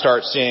I can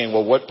start seeing,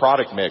 well, what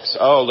product mix?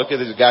 Oh, look at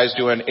these guys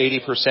doing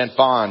 80%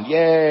 bond.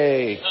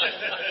 Yay!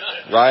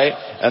 Right?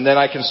 And then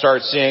I can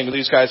start seeing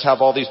these guys have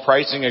all these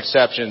pricing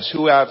exceptions.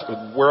 Where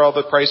are all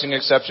the pricing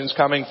exceptions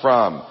coming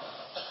from?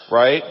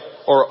 Right?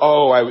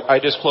 Or, I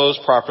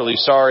disclosed properly.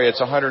 Sorry, it's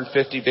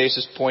 150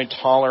 basis point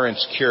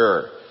tolerance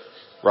cure.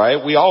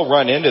 Right? We all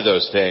run into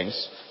those things.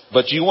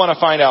 But do you want to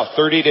find out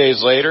 30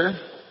 days later?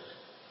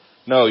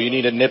 No, you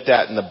need to nip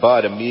that in the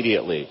bud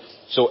immediately.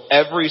 So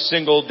every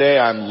single day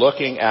I'm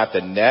looking at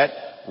the net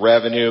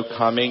revenue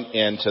coming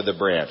into the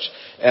branch.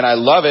 And I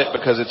love it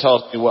because it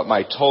tells me what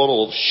my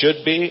total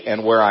should be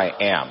and where I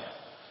am.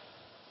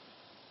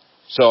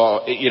 So,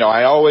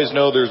 I always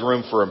know there's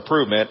room for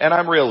improvement, and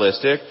I'm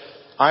realistic.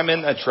 I'm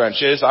in the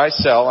trenches. I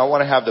sell. I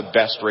want to have the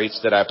best rates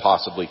that I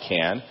possibly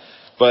can.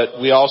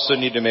 But we also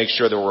need to make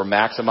sure that we're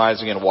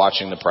maximizing and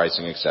watching the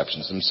pricing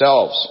exceptions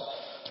themselves.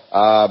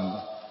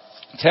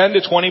 10 to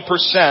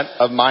 20%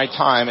 of my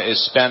time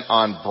is spent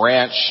on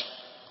branch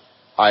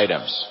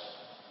items.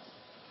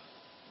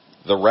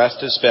 The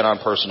rest is spent on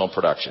personal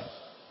production.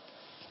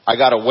 I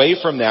got away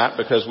from that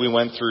because we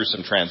went through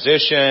some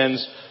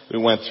transitions. We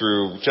went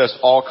through just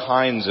all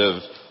kinds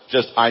of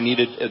I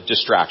needed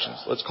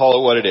distractions. Let's call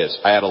it what it is.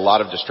 I had a lot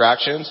of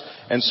distractions.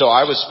 And so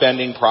I was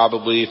spending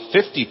probably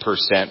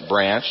 50%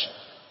 branch,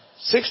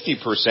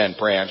 60%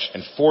 branch,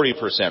 and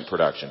 40%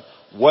 production.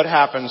 What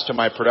happens to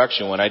my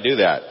production when I do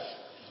that?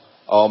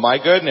 Oh my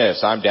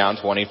goodness, I'm down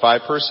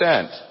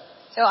 25%.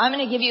 So I'm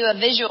going to give you a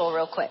visual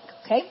real quick,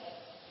 okay?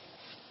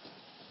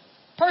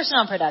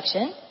 Personal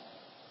production,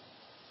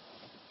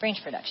 branch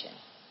production.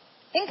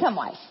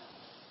 Income-wise,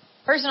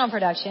 personal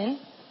production,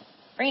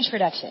 branch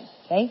production,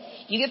 okay?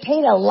 You get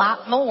paid a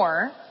lot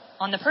more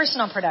on the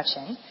personal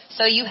production,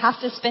 so you have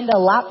to spend a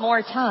lot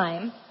more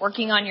time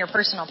working on your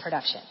personal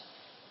production.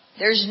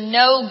 There's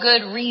no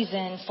good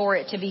reason for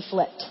it to be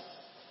flipped,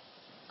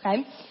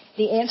 okay?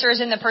 The answer is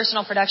in the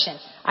personal production.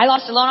 I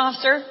lost a loan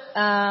officer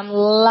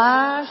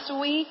last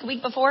week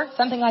before,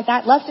 something like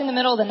that. Left in the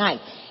middle of the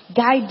night.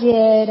 Guy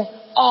did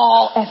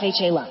all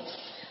FHA loans,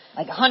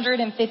 like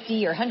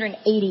 150 or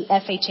 180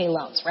 FHA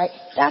loans, right?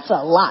 That's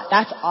a lot.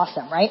 That's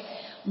awesome, right?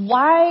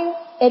 Why?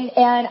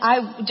 And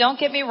I don't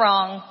get me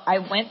wrong. I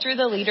went through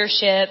the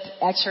leadership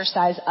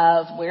exercise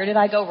of where did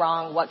I go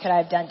wrong? What could I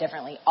have done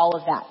differently? All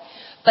of that.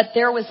 But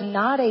there was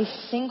not a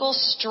single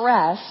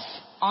stress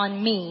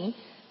on me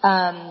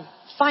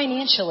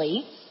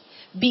financially,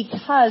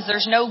 because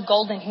there's no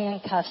golden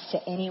handcuffs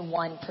to any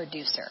one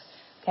producer.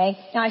 Okay?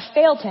 Now I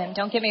failed him,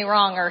 don't get me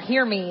wrong, or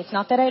hear me, it's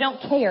not that I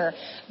don't care,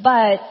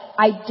 but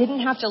I didn't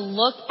have to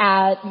look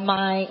at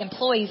my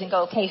employees and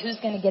go, okay, who's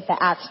going to get the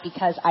axe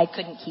because I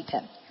couldn't keep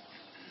him.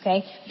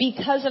 Okay?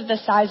 Because of the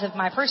size of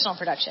my personal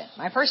production.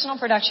 My personal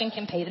production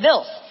can pay the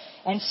bills.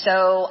 And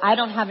so I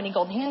don't have any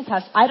golden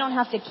handcuffs. I don't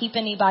have to keep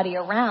anybody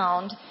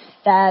around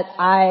that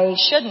I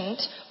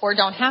shouldn't or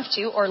don't have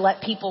to, or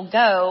let people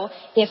go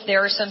if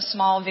there are some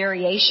small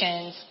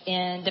variations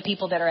in the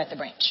people that are at the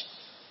branch.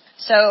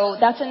 So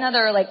that's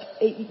another,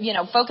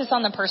 focus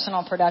on the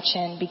personal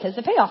production because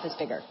the payoff is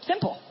bigger.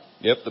 Simple.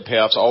 Yep, the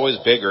payoff's always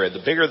bigger.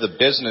 The bigger the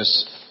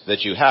business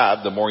that you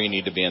have, the more you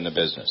need to be in the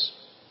business.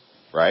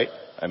 Right?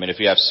 I mean, if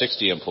you have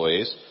 60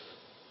 employees,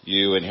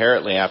 you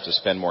inherently have to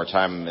spend more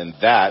time in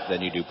that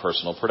than you do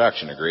personal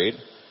production. Agreed?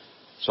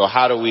 So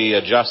how do we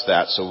adjust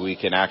that so we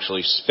can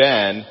actually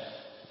spend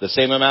the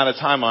same amount of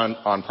time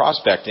on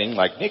prospecting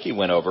like Niki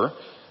went over,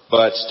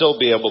 but still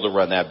be able to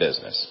run that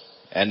business?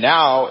 And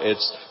now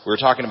we're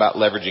talking about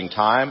leveraging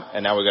time,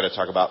 and now we've got to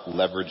talk about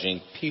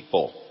leveraging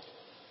people.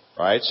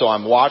 Right? So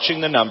I'm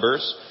watching the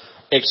numbers.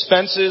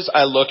 Expenses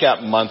I look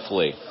at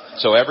monthly.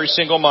 So every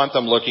single month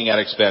I'm looking at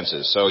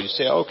expenses. So you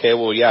say, okay,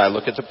 well, yeah, I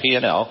look at the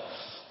P&L.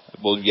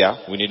 Well,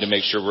 yeah, we need to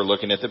make sure we're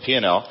looking at the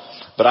P&L.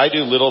 But I do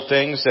little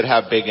things that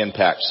have big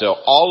impact. So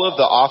all of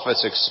the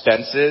office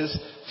expenses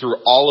through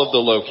all of the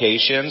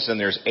locations, and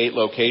there's 8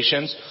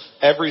 locations,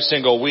 every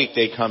single week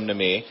they come to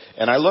me,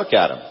 and I look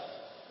at them.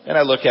 And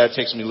I look at it. It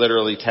takes me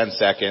literally 10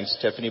 seconds.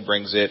 Tiffany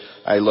brings it.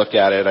 I look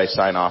at it. I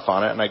sign off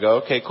on it. And I go,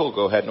 okay, cool.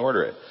 Go ahead and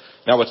order it.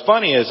 Now what's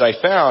funny is I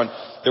found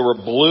there were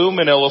blue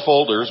manila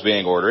folders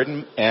being ordered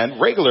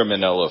and regular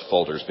manila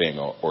folders being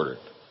ordered.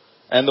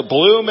 And the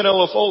blue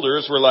manila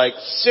folders were like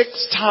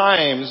 6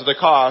 times the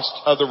cost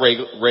of the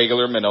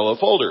regular manila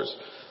folders.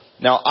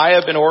 Now I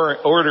have been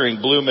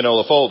ordering blue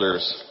manila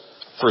folders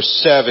for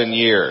 7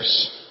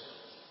 years.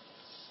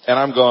 And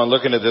I'm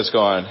looking at this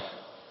going,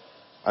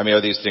 I mean,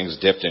 are these things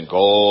dipped in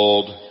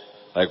gold?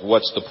 Like,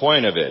 what's the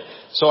point of it?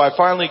 So I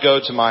finally go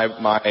to my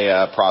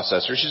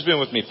processor. She's been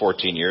with me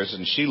 14 years,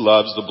 and she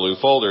loves the blue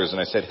folders. And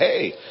I said,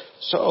 hey,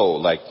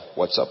 so,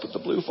 what's up with the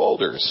blue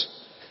folders?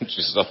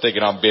 She's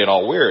thinking I'm being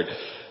all weird.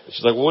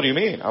 She's like, well, what do you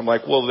mean? I'm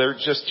like, well, they're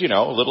just,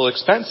 a little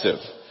expensive.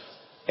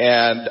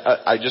 And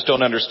I just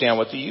don't understand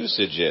what the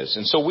usage is.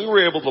 And so we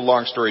were able to,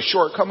 long story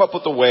short, come up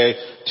with a way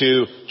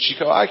to, she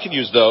go, I can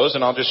use those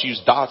and I'll just use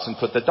dots and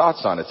put the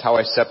dots on. It's how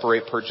I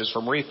separate purchase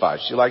from refi.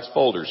 She likes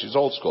folders. She's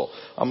old school.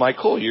 I'm like,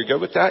 cool, you're good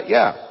with that?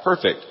 Yeah,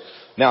 perfect.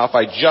 Now, if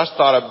I just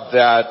thought of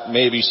that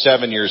maybe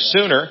 7 years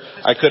sooner,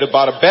 I could have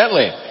bought a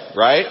Bentley,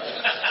 right?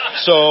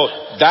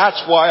 So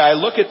that's why I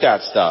look at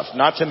that stuff.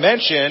 Not to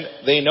mention,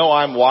 they know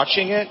I'm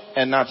watching it,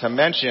 and not to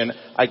mention,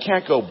 I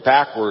can't go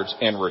backwards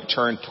and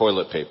return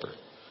toilet paper.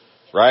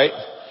 Right?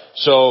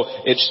 So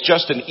it's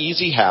just an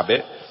easy habit,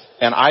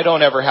 and I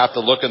don't ever have to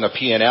look in the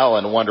P&L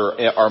and wonder,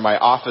 are my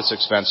office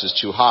expenses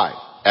too high?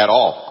 At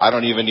all. I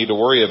don't even need to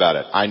worry about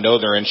it. I know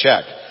they're in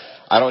check.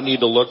 I don't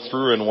need to look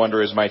through and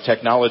wonder, is my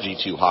technology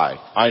too high?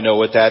 I know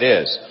what that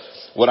is.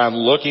 What I'm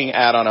looking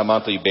at on a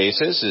monthly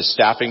basis is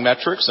staffing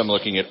metrics. I'm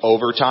looking at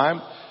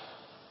overtime.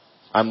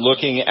 I'm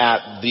looking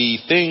at the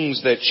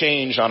things that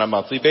change on a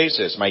monthly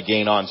basis. My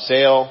gain on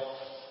sale.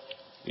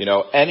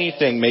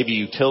 Anything, maybe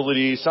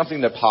utilities,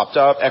 something that popped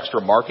up, extra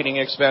marketing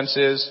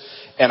expenses.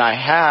 And I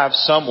have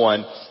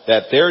someone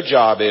that their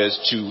job is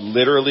to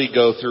literally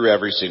go through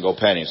every single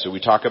penny. So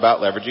we talk about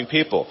leveraging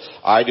people.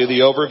 I do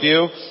the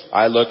overview.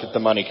 I look at the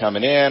money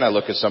coming in. I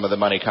look at some of the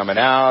money coming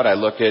out.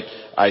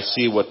 I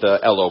see what the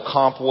LO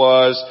comp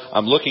was.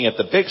 I'm looking at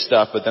the big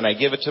stuff, but then I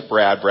give it to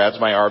Brad. Brad's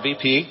my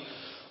RVP.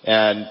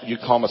 And you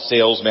call him a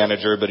sales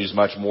manager, but he's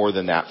much more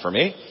than that for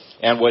me.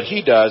 And what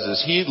he does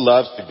is he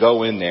loves to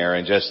go in there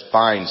and just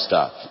find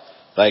stuff.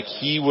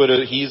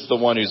 He's the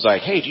one who's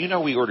like, hey, do you know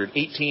we ordered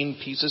 18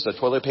 pieces of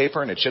toilet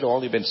paper and it should have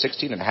only been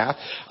 16 and a half?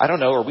 I don't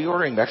know. Are we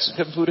ordering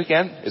Mexican food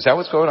again? Is that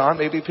what's going on?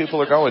 Maybe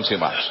people are going too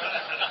much.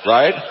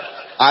 Right?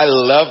 I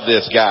love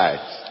this guy.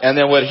 And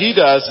then what he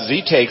does is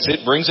he takes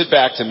it, brings it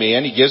back to me,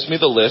 and he gives me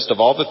the list of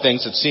all the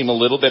things that seem a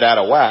little bit out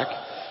of whack.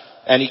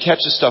 And he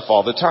catches stuff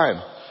all the time.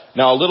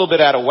 Now, a little bit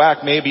out of whack,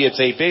 maybe it's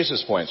 8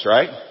 basis points,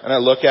 right? And I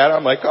look at it,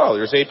 I'm like, oh,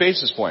 there's 8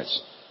 basis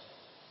points.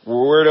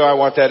 Where do I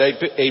want that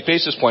 8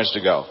 basis points to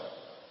go?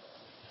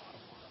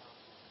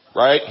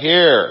 Right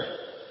here.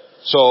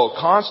 So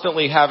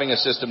constantly having a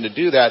system to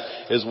do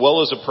that, as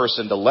well as a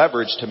person to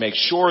leverage to make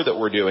sure that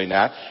we're doing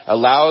that,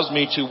 allows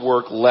me to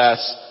work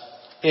less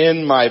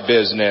in my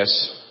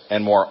business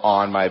and more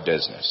on my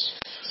business.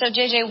 So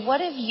JJ,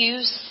 what have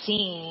you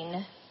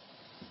seen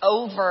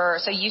over,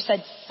 so you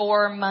said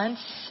 4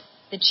 months?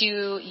 I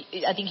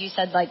think you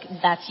said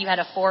you had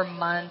a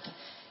 4-month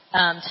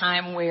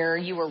time where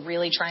you were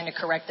really trying to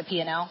correct the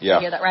P&L. Yeah. Did you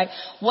hear that right?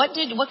 What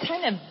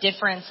kind of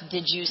difference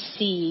did you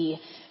see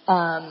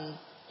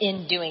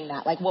in doing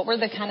that? What were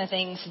the kind of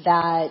things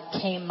that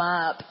came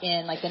up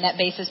in the net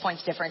basis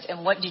points difference,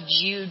 and what did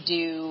you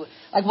do?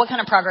 What kind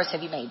of progress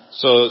have you made?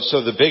 So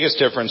the biggest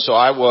difference. So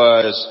I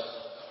was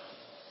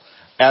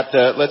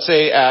let's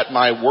say at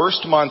my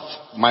worst month,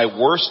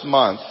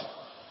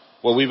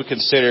 what we would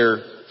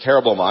consider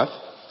terrible month,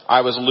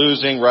 I was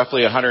losing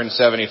roughly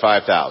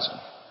 $175,000.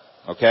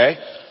 Okay?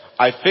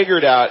 I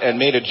figured out and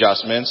made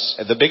adjustments.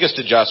 The biggest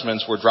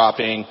adjustments were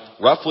dropping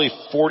roughly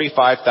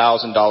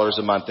 $45,000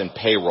 a month in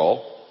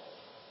payroll.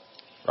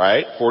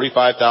 Right?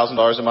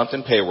 $45,000 a month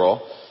in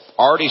payroll.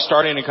 Already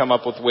starting to come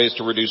up with ways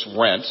to reduce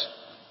rent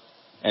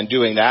and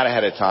doing that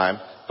ahead of time.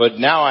 But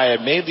now I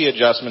had made the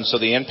adjustment, so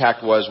the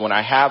impact was when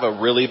I have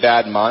a really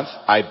bad month,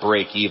 I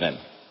break even.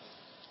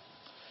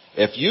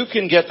 If you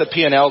can get the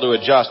P&L to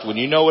adjust when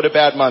you know what a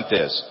bad month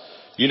is,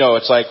 you know,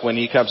 it's like when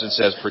he comes and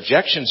says,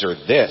 projections are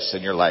this,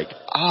 and you're like,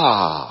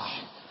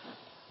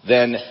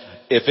 then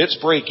if it's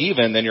break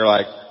even, then you're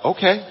like,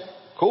 okay,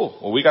 cool.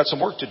 Well, we got some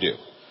work to do.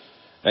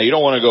 Now, you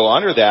don't want to go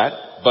under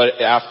that,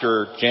 but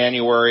after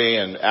January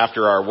and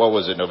after our,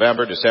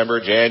 November, December,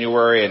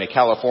 January, and in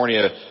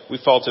California, we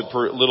felt it a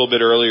little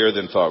bit earlier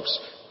than folks.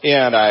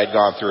 And I had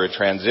gone through a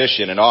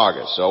transition in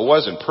August, so it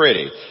wasn't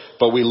pretty.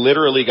 But we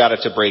literally got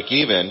it to break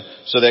even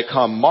so that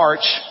come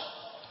March,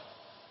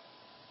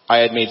 I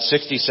had made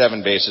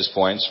 67 basis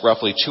points,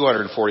 roughly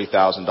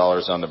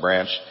 $240,000 on the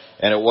branch,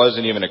 and it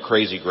wasn't even a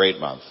crazy great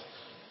month.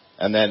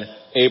 And then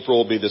April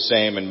will be the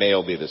same and May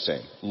will be the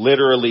same.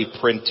 Literally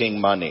printing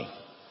money.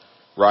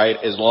 Right?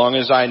 As long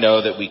as I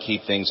know that we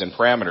keep things in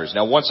parameters.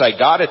 Now, once I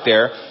got it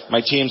there,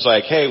 my team's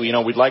like, hey,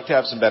 we'd like to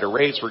have some better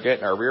rates. We're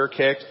getting our rear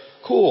kicked.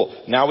 Cool.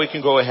 Now we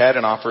can go ahead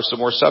and offer some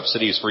more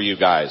subsidies for you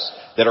guys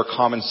that are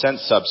common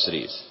sense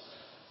subsidies.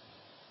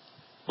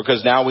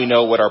 Because now we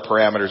know what our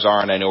parameters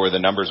are and I know where the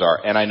numbers are.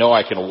 And I know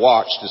I can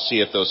watch to see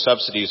if those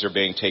subsidies are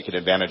being taken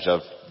advantage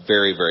of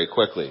very, very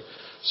quickly.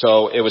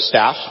 So it was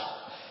staff.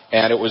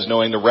 And it was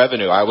knowing the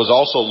revenue. I was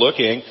also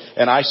looking,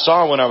 and I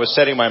saw when I was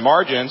setting my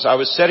margins, I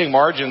was setting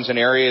margins in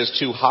areas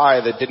too high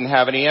that didn't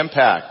have any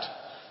impact.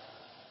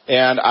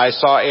 And I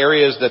saw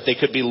areas that they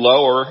could be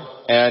lower,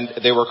 and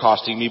they were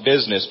costing me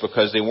business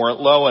because they weren't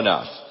low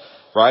enough.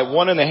 Right?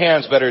 One in the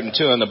hand's better than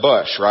two in the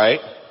bush, right?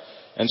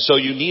 And so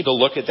you need to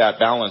look at that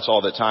balance all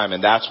the time,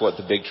 and that's what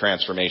the big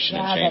transformation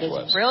and change was.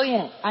 That is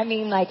brilliant. I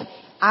mean,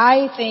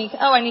 I think,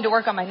 I need to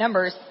work on my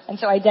numbers, and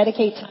so I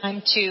dedicate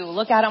time to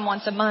look at them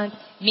once a month,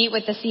 meet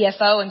with the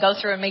CFO, and go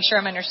through and make sure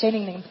I'm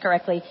understanding them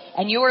correctly.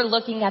 And you are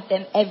looking at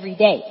them every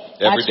day.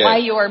 That's why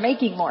you are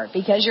making more,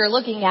 because you're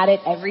looking at it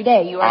every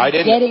day. You are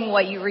getting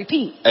what you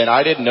repeat. And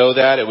I didn't know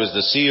that. It was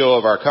the CEO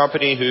of our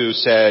company who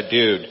said,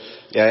 dude,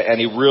 and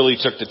he really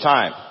took the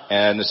time.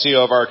 And the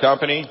CEO of our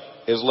company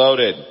is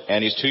loaded,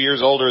 and he's 2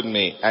 years older than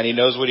me, and he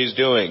knows what he's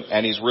doing,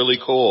 and he's really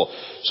cool.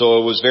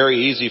 So it was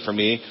very easy for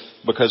me.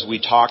 Because we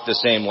talk the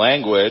same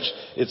language,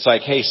 it's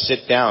like, hey,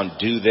 sit down,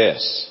 do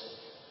this.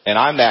 And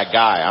I'm that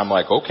guy. I'm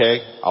like, okay,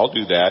 I'll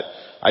do that.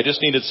 I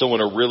just needed someone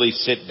to really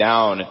sit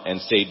down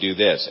and say, do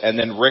this. And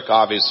then Rick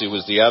obviously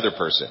was the other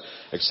person.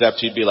 Except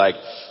he'd be like,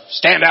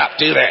 stand up,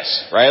 do this.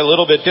 Right? A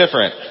little bit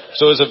different.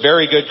 So it was a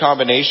very good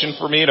combination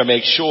for me to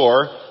make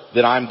sure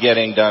that I'm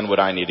getting done what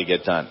I need to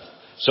get done.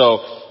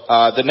 So,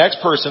 the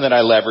next person that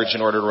I leverage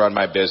in order to run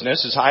my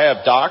business is I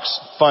have docs,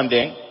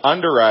 funding,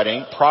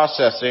 underwriting,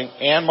 processing,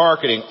 and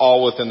marketing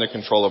all within the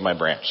control of my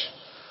branch.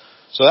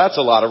 So that's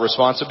a lot of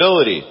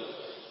responsibility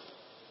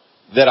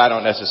that I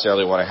don't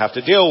necessarily want to have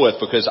to deal with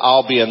because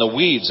I'll be in the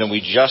weeds, and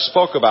we just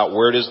spoke about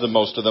where does the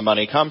most of the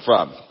money come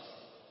from.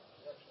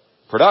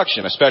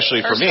 Production,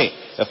 especially for me.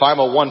 If I'm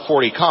a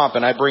 140 comp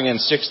and I bring in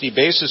 60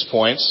 basis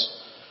points,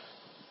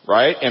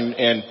 right,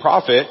 in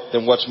profit,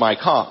 then what's my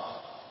comp?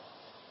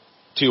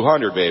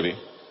 200, baby.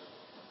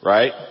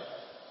 Right?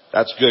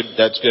 That's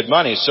good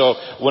money. So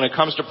when it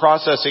comes to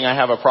processing, I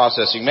have a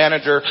processing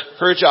manager.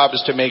 Her job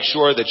is to make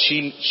sure that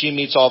she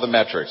meets all the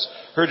metrics.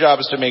 Her job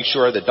is to make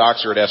sure that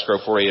docs are at escrow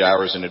 48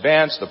 hours in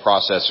advance. The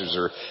processors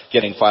are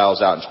getting files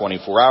out in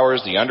 24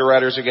 hours. The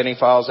underwriters are getting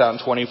files out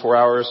in 24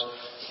 hours.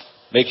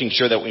 Making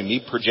sure that we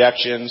meet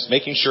projections.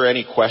 Making sure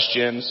any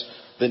questions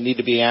that need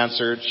to be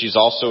answered. She's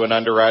also an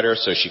underwriter,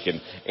 so she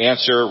can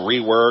answer,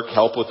 rework,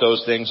 help with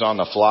those things on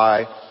the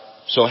fly.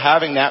 So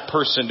having that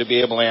person to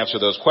be able to answer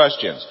those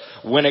questions.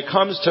 When it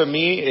comes to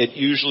me, it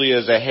usually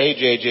is a, hey,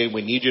 JJ,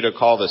 we need you to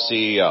call the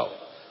CEO.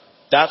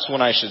 That's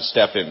when I should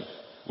step in.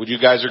 Would you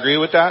guys agree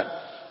with that?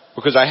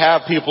 Because I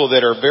have people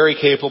that are very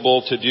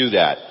capable to do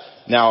that.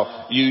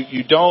 Now,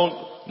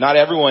 not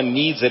everyone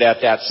needs it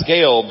at that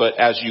scale, but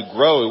as you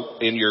grow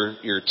in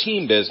your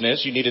team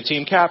business, you need a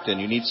team captain.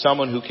 You need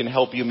someone who can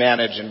help you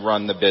manage and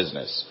run the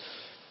business.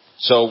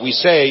 So we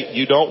say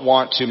you don't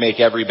want to make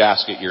every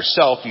basket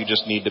yourself. You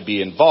just need to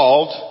be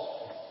involved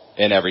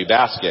in every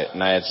basket.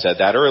 And I had said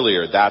that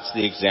earlier. That's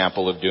the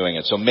example of doing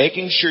it. So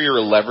making sure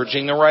you're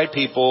leveraging the right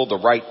people, the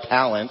right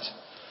talent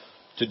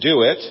to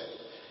do it,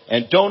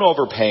 and don't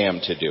overpay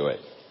them to do it.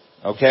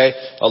 Okay?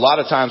 A lot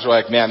of times we're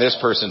like, man, this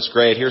person's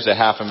great. Here's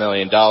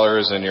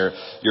 $500,000 and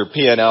your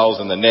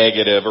P&L's in the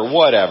negative or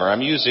whatever.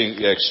 I'm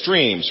using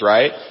extremes,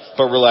 right?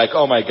 But we're like,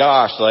 oh my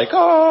gosh,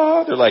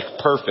 they're like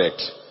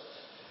perfect.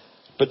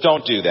 But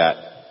don't do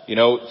that.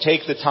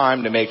 Take the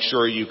time to make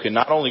sure you can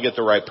not only get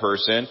the right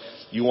person,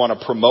 you want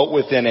to promote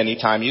within any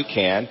time you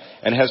can.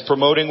 And has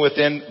promoting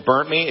within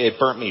burnt me? It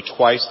burnt me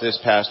twice this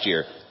past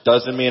year.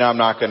 Doesn't mean I'm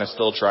not going to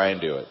still try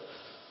and do it.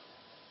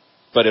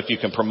 But if you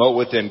can promote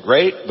within,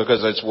 great,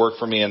 because it's worked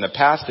for me in the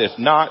past. If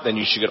not, then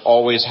you should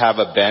always have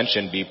a bench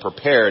and be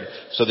prepared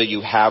so that you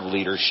have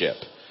leadership.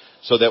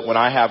 So that when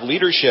I have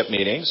leadership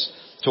meetings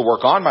to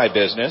work on my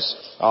business,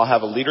 I'll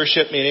have a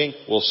leadership meeting.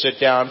 We'll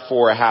sit down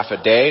for a half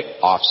a day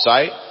off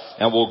site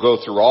and we'll go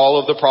through all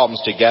of the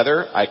problems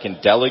together. I can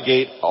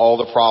delegate all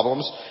the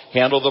problems,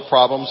 handle the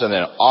problems, and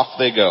then off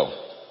they go.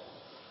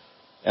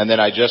 And then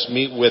I just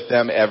meet with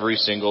them every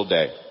single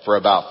day for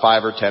about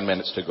 5 or 10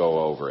 minutes to go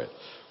over it.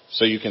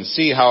 So you can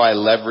see how I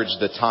leverage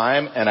the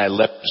time and I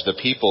leverage the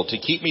people to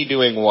keep me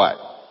doing what?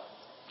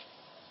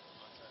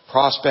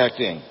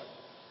 Prospecting.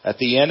 At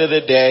the end of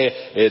the day,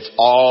 it's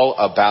all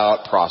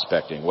about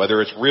prospecting.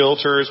 Whether it's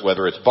realtors,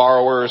 whether it's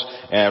borrowers,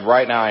 and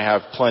right now I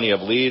have plenty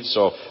of leads,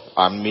 so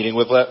I'm meeting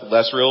with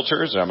less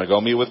realtors and I'm going to go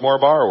meet with more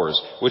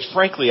borrowers. Which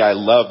frankly, I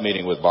love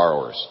meeting with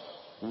borrowers.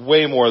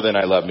 Way more than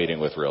I love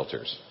meeting with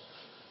realtors.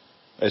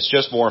 It's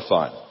just more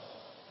fun.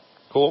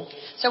 Cool?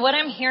 So what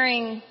I'm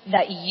hearing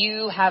that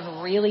you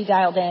have really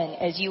dialed in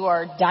is you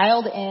are very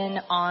dialed in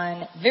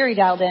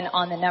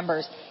on the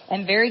numbers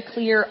and very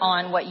clear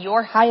on what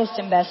your highest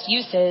and best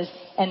use is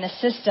and the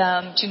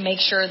system to make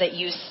sure that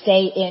you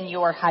stay in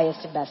your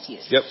highest and best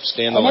use. Yep,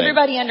 stay in the lane. And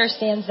everybody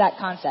understands that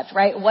concept,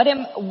 right?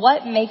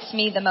 What makes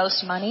me the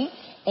most money?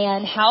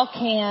 And how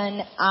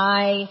can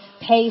I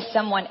pay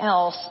someone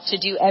else to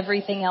do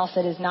everything else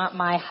that is not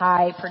my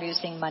high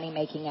producing money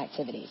making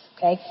activities?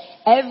 Okay?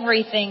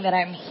 Everything that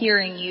I'm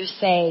hearing you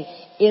say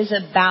is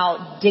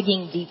about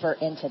digging deeper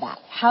into that.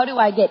 How do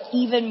I get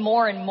even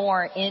more and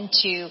more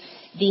into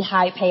the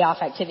high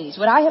payoff activities?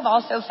 What I have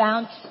also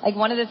found, like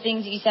one of the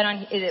things that you said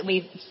on is that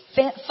we've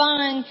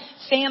fun,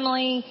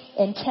 family,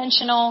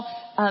 intentional.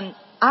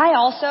 I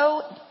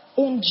also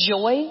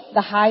enjoy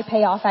the high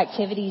payoff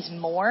activities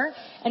more.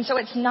 And so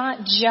it's not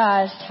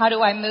just how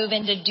do I move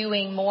into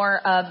doing more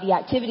of the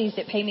activities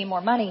that pay me more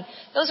money.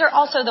 Those are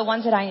also the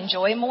ones that I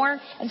enjoy more.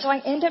 And so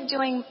I end up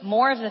doing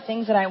more of the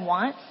things that I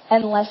want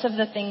and less of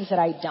the things that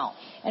I don't.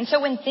 And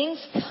so when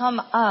things come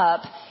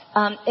up,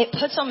 it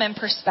puts them in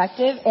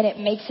perspective and it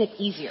makes it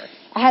easier.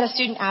 I had a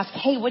student ask,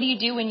 hey, what do you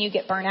do when you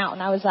get burnt out?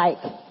 And I was like,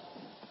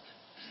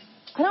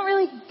 I don't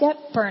really get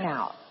burnt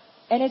out.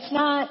 And it's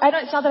not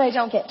that I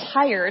don't get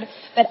tired,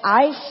 but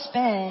I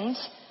spend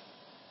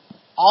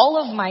all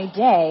of my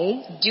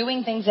day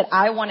doing things that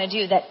I want to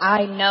do that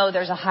I know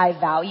there's a high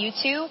value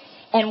to.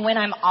 And when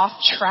I'm off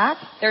track,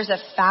 there's a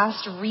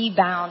fast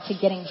rebound to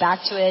getting back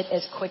to it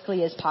as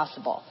quickly as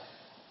possible.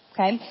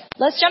 Okay?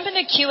 Let's jump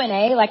into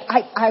Q&A. Like,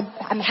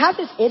 I have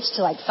this itch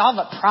to like solve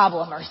a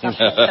problem or something.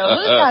 So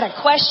who's got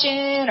a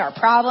question or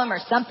problem or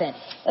something?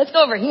 Let's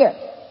go over here.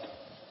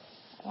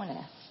 I want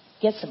to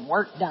get some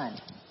work done.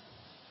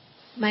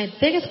 My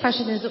biggest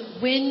question is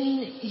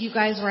when you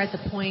guys were at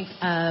the point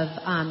of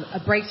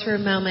a breakthrough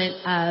moment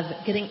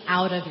of getting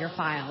out of your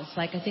files.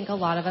 Like, I think a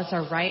lot of us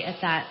are right at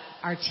that.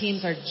 Our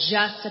teams are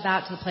just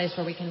about to the place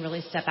where we can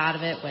really step out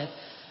of it with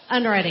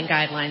underwriting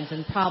guidelines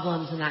and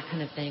problems and that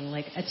kind of thing.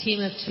 Like a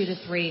team of 2 to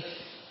 3.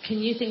 Can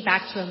you think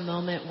back to a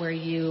moment where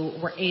you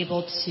were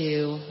able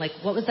to, like,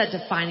 what was that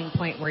defining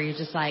point where you're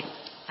just like,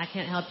 I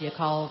can't help you,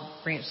 call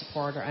branch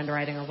support or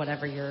underwriting or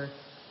whatever your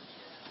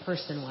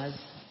person was?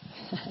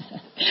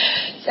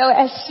 So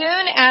as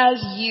soon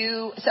as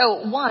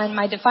one,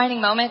 my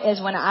defining moment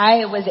is when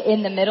I was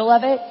in the middle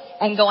of it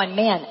and going,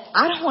 man,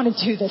 I don't want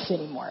to do this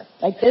anymore.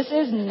 Like, this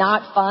is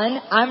not fun.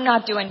 I'm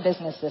not doing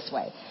business this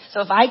way.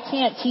 So if I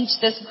can't teach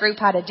this group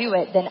how to do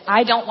it, then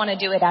I don't want to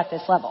do it at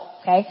this level.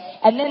 Okay?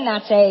 And then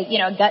that's a,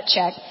 gut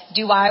check.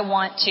 Do I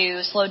want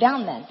to slow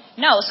down then?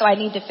 No, so I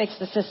need to fix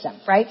the system,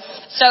 right?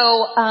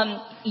 So,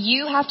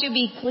 you have to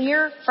be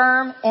clear,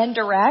 firm, and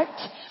direct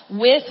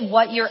with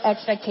what your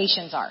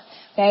expectations are.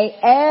 Okay?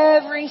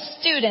 Every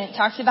student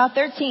talks about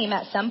their team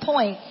at some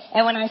point,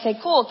 and when I say,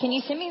 cool, can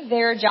you send me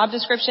their job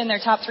description, their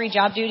top 3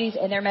 job duties,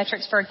 and their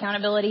metrics for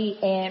accountability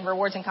and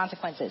rewards and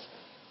consequences?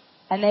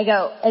 And they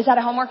go, is that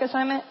a homework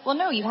assignment? Well,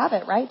 no, you have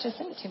it, right? Just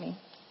send it to me.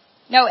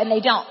 No, and they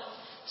don't.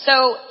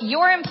 So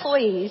your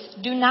employees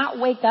do not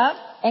wake up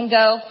and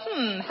go,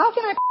 how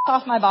can I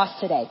off my boss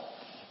today?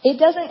 It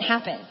doesn't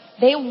happen.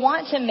 They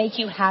want to make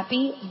you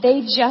happy.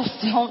 They just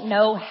don't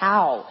know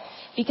how.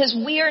 Because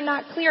we are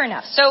not clear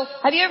enough. So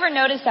have you ever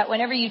noticed that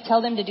whenever you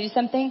tell them to do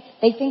something,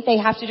 they think they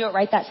have to do it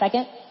right that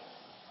second?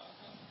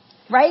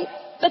 Right?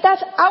 But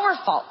that's our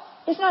fault.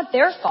 It's not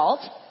their fault.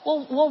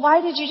 Well,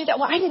 why did you do that?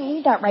 Well, I didn't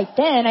need that right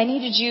then. I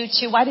needed you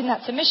to, why didn't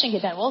that submission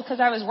get done? Well,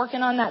 because I was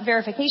working on that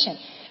verification.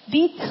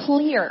 Be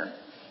clear.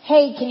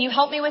 Hey, can you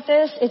help me with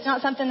this? It's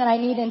not something that I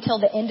need until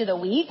the end of the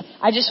week.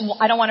 I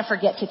don't want to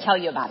forget to tell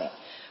you about it.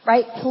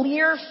 Right?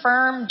 Clear,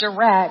 firm,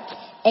 direct,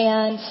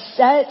 and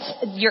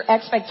set your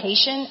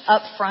expectation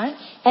up front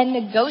and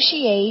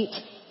negotiate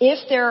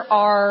if there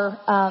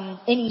are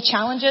any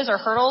challenges or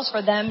hurdles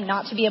for them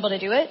not to be able to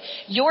do it.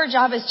 Your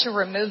job is to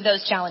remove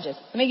those challenges.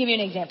 Let me give you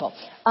an example.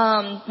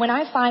 When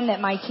I find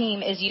that my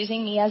team is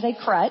using me as a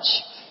crutch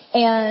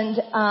and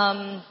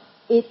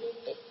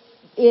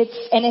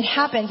it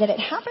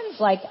happens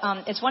like,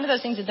 it's one of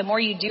those things that the more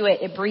you do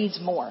it, it breeds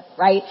more,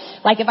 right?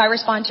 Like if I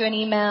respond to an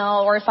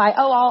email or if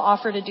I'll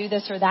offer to do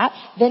this or that,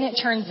 then it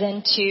turns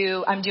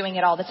into I'm doing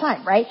it all the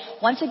time, right?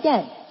 Once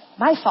again,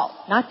 my fault,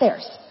 not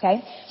theirs,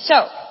 okay?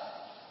 So,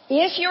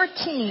 if your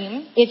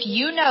team, if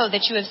you know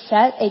that you have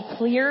set a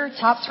clear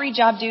top 3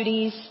 job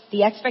duties,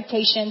 the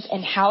expectations,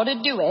 and how to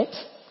do it,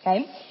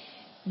 okay,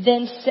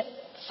 then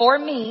for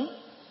me,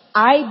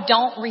 I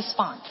don't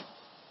respond.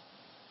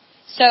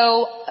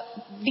 So,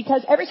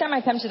 because every time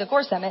I come to the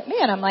Core Summit,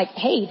 man, I'm like,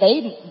 hey,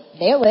 they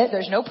nail it.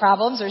 There's no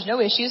problems. There's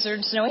no issues.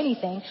 There's no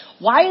anything.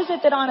 Why is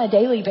it that on a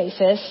daily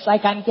basis,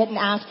 like I'm getting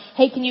asked,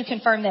 hey, can you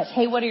confirm this?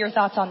 Hey, what are your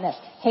thoughts on this?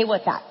 Hey,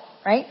 what that?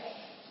 Right?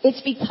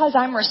 It's because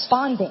I'm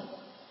responding.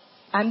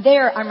 I'm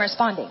there, I'm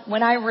responding.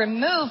 When I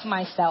remove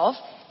myself,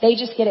 they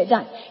just get it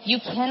done. You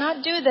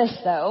cannot do this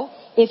though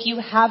if you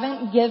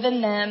haven't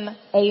given them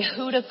a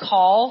who to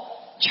call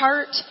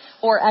chart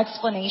or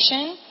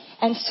explanation.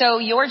 And so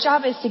your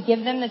job is to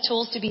give them the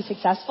tools to be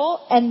successful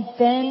and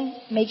then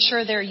make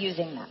sure they're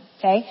using them.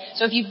 Okay?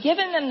 So if you've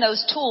given them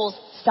those tools,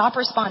 stop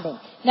responding.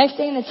 Next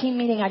day in the team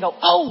meeting, I go,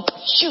 oh,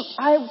 shoot,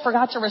 I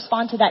forgot to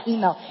respond to that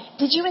email.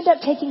 Did you end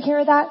up taking care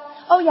of that?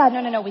 Oh yeah,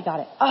 no, we got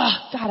it. Oh,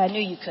 God, I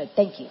knew you could.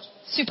 Thank you.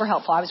 Super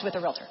helpful. I was with a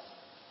realtor.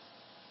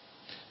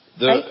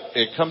 Right?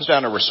 It comes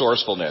down to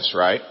resourcefulness,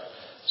 right?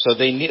 So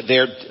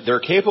they're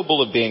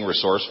capable of being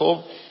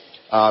resourceful.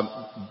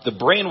 The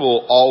brain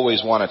will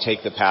always want to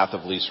take the path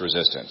of least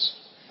resistance.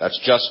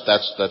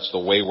 That's the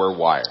way we're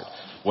wired.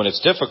 When it's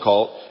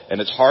difficult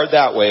and it's hard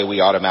that way, we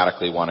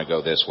automatically want to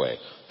go this way.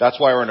 That's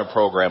why we're in a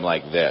program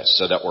like this,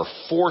 so that we're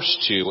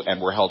forced to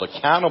and we're held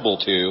accountable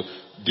to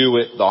do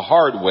it the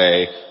hard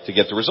way to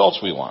get the results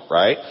we want,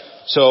 right?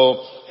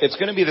 So it's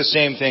going to be the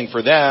same thing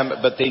for them,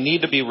 but they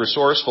need to be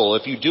resourceful.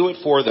 If you do it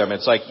for them,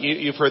 it's like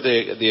you've heard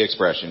the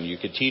expression, you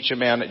can teach a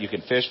man, you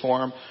can fish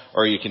for him,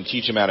 or you can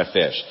teach him how to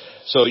fish.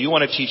 So you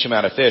want to teach him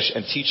how to fish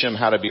and teach him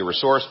how to be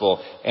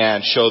resourceful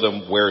and show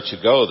them where to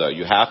go though.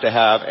 You have to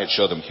have and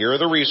show them here are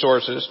the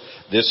resources,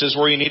 this is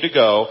where you need to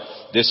go,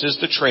 this is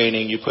the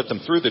training, you put them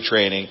through the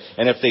training,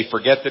 and if they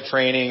forget the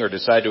training or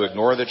decide to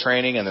ignore the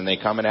training and then they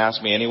come and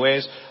ask me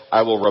anyways,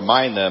 I will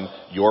remind them,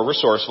 you're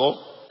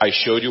resourceful, I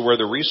showed you where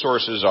the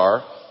resources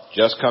are,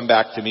 just come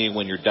back to me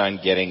when you're done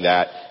getting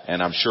that,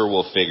 and I'm sure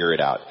we'll figure it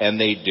out. And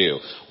they do.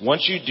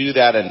 Once you do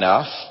that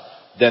enough,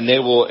 then they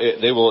will,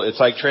 it's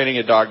like training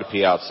a dog to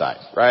pee outside,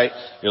 right?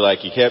 You're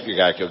like, you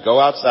gotta go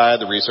outside,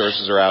 the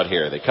resources are out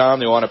here. They come,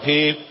 they want to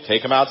pee,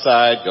 take them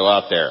outside, go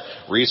out there.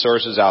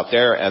 Resources out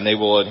there, and they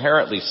will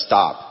inherently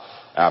stop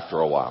after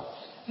a while.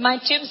 My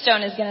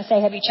tombstone is gonna say,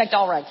 have you checked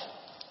all rugs?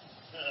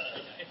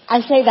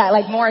 I say that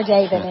like more a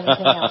day than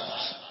anything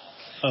else.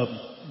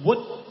 What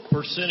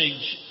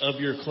percentage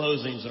of your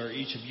closings are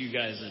each of you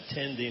guys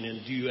attending,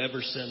 and do you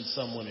ever send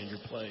someone in your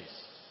place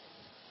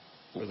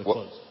for the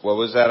close? What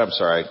was that? I'm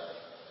sorry.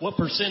 What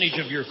percentage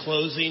of your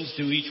closings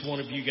do each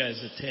one of you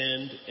guys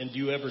attend, and do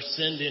you ever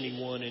send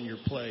anyone in your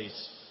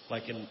place,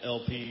 like an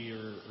LP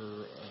or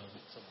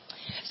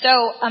So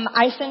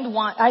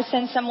I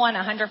send someone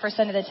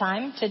 100% of the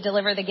time to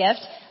deliver the gift.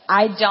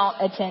 I don't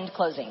attend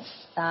closings.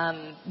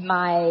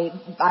 I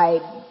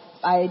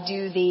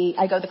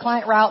go the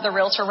client route, the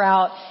realtor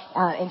route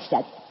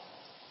instead.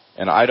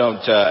 And I don't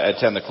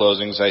attend the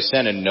closings. I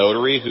send a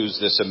notary who's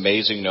this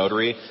amazing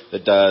notary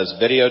that does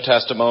video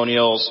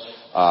testimonials,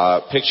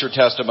 picture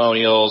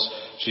testimonials.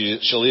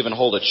 She'll even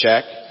hold a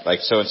check.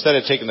 Like, so instead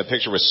of taking the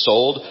picture was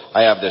sold,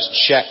 I have this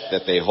check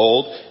that they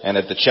hold, and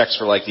if the check's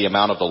for like the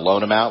amount of the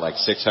loan amount, like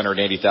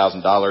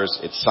 $680,000,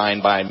 it's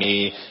signed by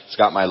me, it's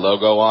got my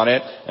logo on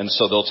it, and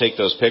so they'll take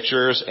those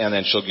pictures, and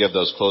then she'll give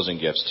those closing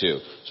gifts too.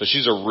 So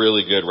she's a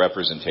really good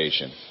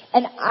representation.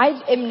 And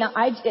I'm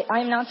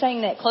not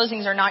saying that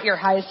closings are not your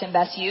highest and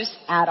best use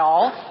at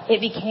all.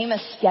 It became a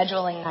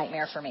scheduling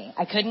nightmare for me.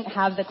 I couldn't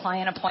have the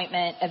client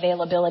appointment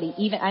availability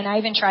and I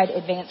even tried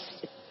advanced,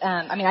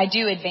 I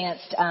do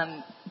advanced,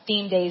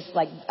 theme days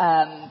like,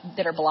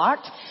 that are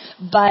blocked,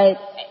 but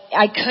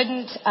I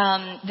couldn't,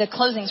 the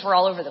closings were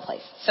all over the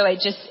place. So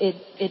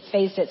it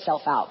phased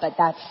itself out, but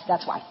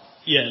that's why.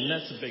 Yeah, and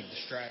that's a big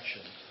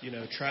distraction,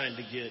 trying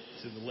to get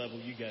to the level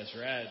you guys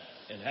are at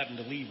and having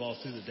to leave all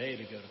through the day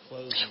to go to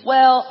closing.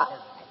 Well,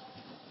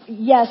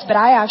 yes, but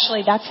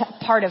that's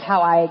part of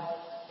how I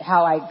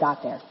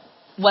got there,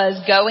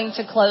 was going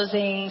to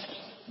closings,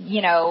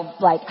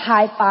 like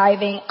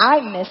high-fiving.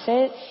 I miss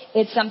it.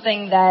 It's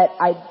something that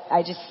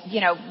I just,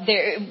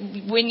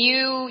 when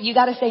you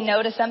got to say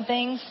no to some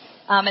things,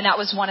 and that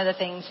was one of the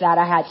things that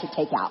I had to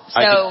take out.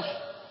 So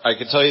I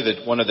can tell you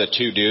that one of the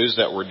to-dos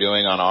that we're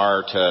doing on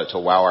to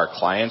wow our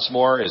clients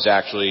more is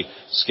actually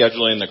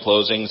scheduling the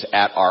closings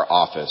at our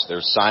office.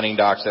 There's signing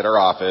docs at our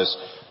office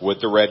with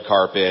the red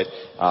carpet,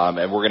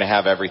 and we're going to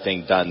have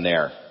everything done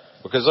there.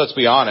 Because let's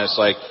be honest,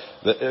 like,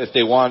 if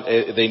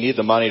they need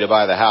the money to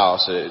buy the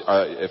house,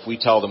 if we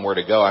tell them where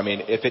to go,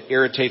 if it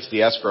irritates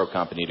the escrow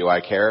company, do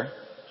I care?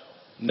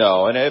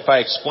 No, and if I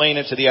explain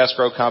it to the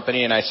escrow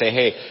company and I say,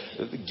 hey,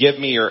 give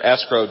me your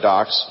escrow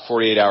docs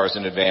 48 hours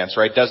in advance,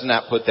 right? Doesn't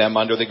that put them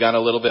under the gun a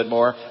little bit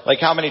more? Like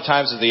how many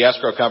times has the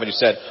escrow company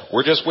said,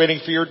 we're just waiting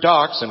for your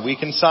docs and we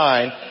can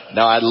sign?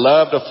 Now I'd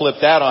love to flip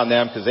that on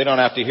them because they don't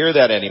have to hear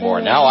that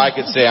anymore. Now I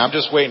could say, I'm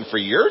just waiting for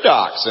your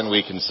docs and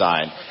we can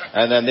sign.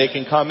 And then they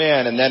can come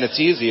in and then it's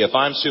easy. If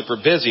I'm super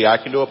busy,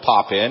 I can do a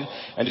pop in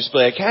and just be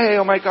like, hey,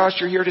 oh my gosh,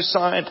 you're here to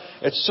sign.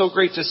 It's so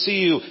great to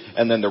see you.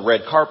 And then the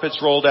red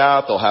carpet's rolled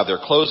out. They'll have their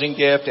closing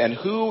gift. And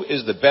who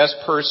is the best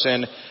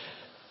person,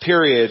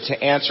 period,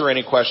 to answer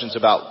any questions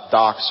about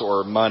docs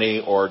or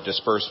money or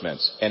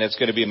disbursements? And it's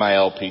going to be my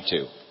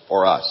LP2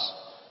 or us.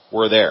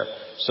 We're there.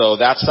 So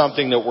that's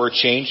something that we're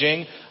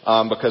changing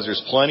because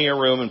there's plenty of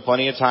room and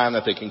plenty of time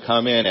that they can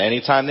come in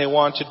anytime they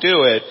want to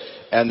do it.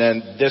 And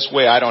then this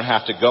way I don't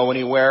have to go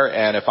anywhere.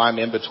 And if I'm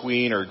in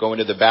between or going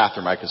to the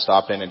bathroom, I can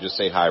stop in and just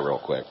say hi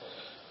real quick.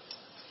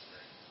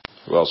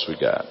 Who else we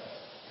got?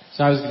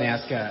 So I was going to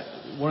ask,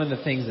 one of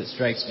the things that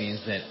strikes me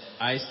is that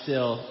I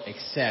still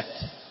accept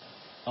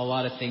a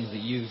lot of things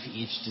that you've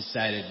each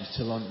decided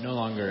to no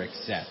longer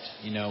accept.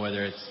 You know,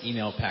 whether it's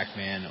email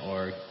Pac-Man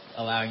or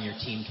allowing your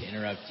team to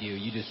interrupt you.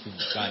 You just have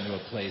gotten to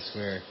a place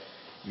where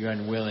you're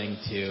unwilling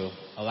to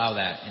allow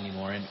that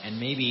anymore. And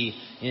maybe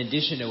in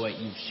addition to what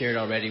you've shared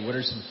already, what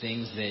are some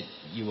things that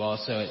you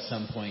also at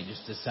some point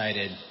just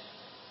decided,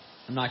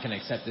 I'm not going to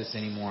accept this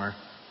anymore.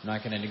 I'm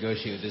not going to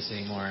negotiate with this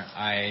anymore.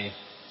 I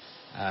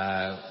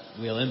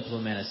will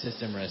implement a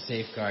system or a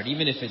safeguard,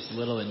 even if it's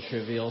little and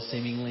trivial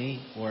seemingly,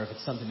 or if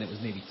it's something that was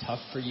maybe tough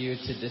for you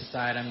to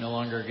decide I'm no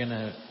longer going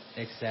to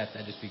accept.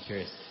 I'd just be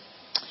curious.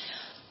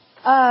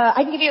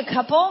 I can give you a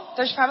couple.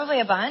 There's probably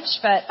a bunch,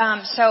 but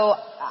so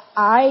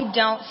I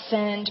don't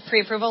send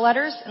pre-approval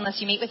letters unless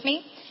you meet with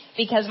me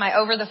because my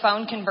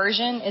over-the-phone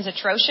conversion is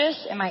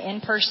atrocious and my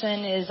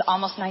in-person is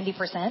almost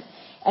 90%.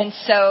 And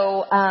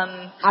so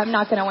I'm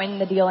not going to win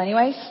the deal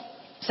anyways.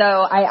 So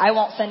I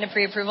won't send a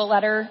pre-approval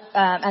letter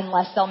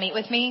unless they'll meet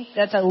with me.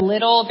 That's a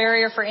little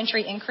barrier for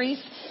entry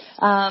increase.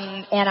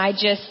 And I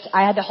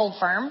had to hold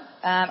firm.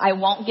 I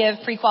won't give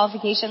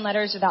pre-qualification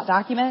letters without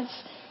documents.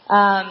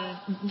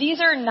 These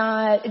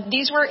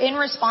were in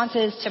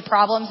responses to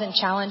problems and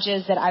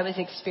challenges that I was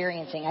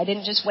experiencing. I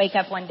didn't just wake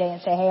up one day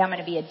and say, hey, I'm going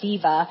to be a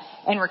diva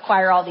and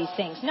require all these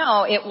things.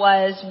 No, it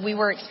was, we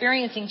were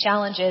experiencing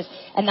challenges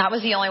and that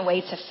was the only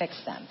way to fix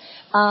them.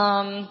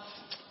 What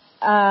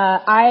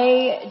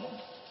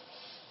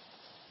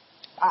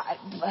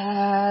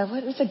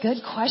was a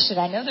good question?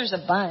 I know there's a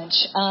bunch.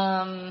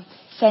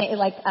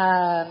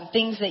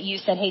 Things that you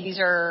said, hey, these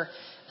are,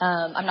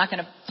 I'm not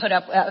going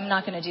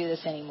to do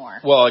this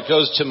anymore. Well, it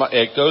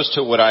goes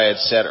to what I had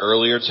said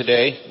earlier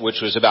today,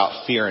 which was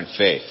about fear and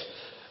faith.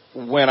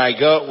 When I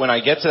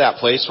get to that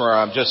place where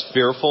I'm just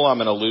fearful I'm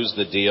going to lose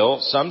the deal,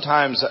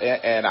 sometimes,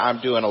 and I'm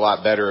doing a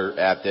lot better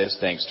at this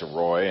thanks to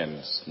Roy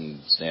and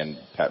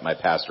my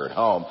pastor at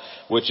home,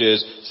 which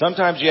is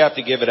sometimes you have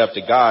to give it up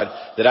to God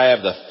that I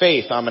have the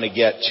faith I'm going to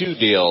get 2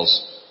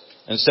 deals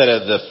instead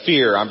of the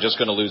fear I'm just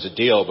going to lose a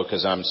deal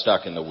because I'm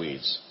stuck in the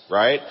weeds.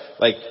 Right?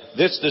 Like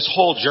this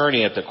whole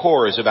journey at the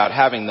core is about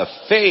having the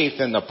faith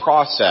in the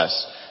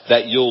process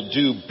that you'll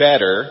do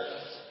better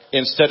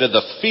instead of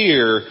the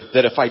fear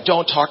that if I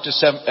don't talk to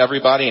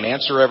everybody and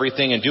answer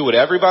everything and do what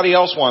everybody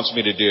else wants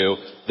me to do,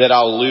 that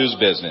I'll lose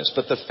business.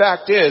 But the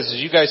fact is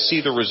you guys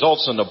see the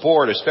results on the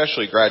board,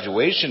 especially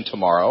graduation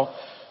tomorrow,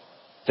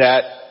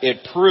 that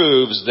it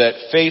proves that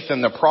faith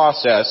in the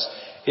process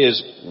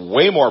is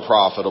way more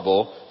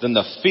profitable than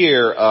the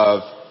fear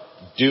of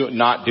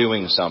not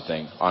doing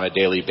something on a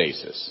daily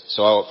basis.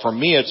 So for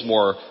me, it's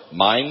more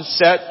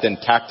mindset than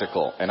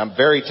tactical. And I'm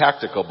very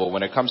tactical, but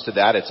when it comes to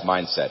that, it's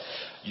mindset.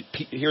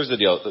 Here's the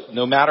deal.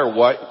 No matter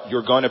what,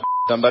 you're going to piss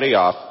somebody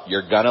off.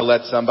 You're going to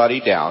let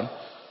somebody down.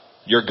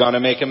 You're going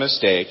to make a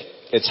mistake.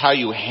 It's how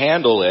you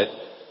handle it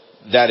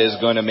that is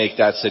going to make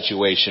that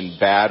situation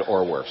bad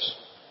or worse.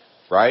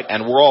 Right?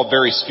 And we're all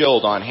very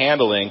skilled on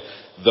handling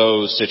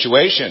those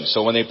situations.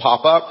 So when they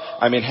pop up,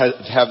 I mean, has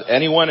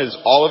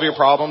all of your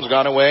problems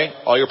gone away?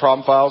 All your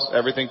problem files?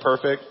 Everything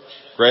perfect?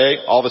 Great?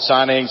 All the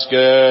signings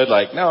good?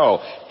 Like, no.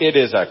 It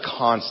is a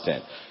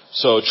constant.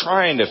 So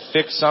trying to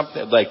fix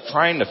something, like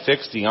trying to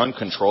fix the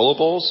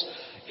uncontrollables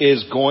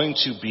is going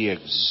to be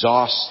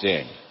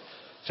exhausting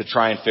to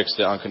try and fix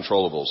the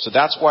uncontrollables. So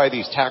that's why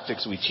these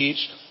tactics we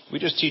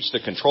just teach the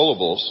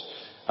controllables,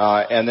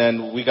 and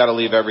then we got to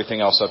leave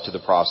everything else up to the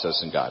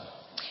process and God.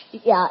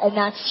 Yeah, and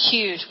that's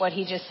huge, what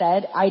he just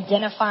said.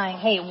 Identifying,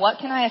 hey, what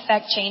can I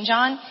affect change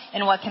on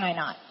and what can I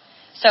not?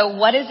 So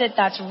what is it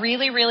that's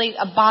really, really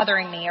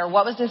bothering me, or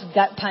what was this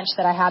gut punch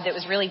that I had that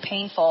was really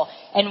painful,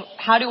 and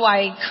how do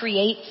I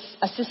create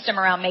a system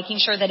around making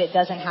sure that it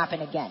doesn't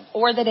happen again,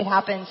 or that it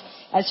happens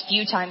as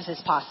few times as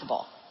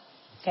possible?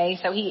 Okay,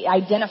 so he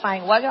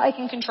identifying what I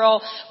can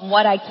control,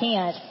 what I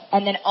can't,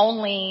 and then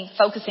only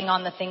focusing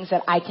on the things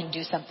that I can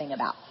do something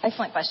about.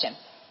 Excellent question.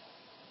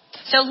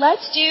 So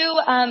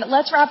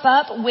let's wrap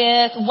up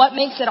with what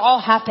makes it all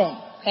happen.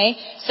 Okay,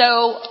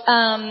 so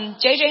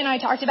JJ and I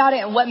talked about it,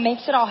 and what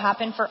makes it all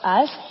happen for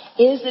us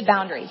is the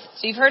boundaries.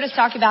 So you've heard us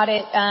talk about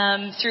it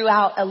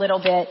throughout a little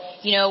bit.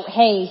 You know,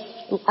 hey,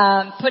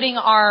 putting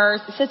our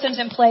systems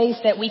in place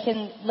that we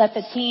can let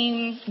the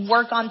team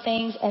work on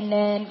things, and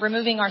then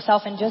removing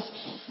ourselves and just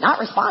not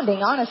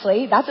responding,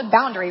 honestly. That's a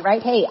boundary,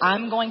 right? Hey,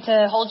 I'm going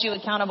to hold you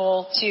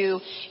accountable to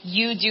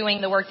you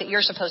doing the work that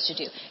you're supposed to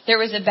do. There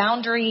was a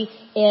boundary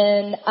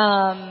in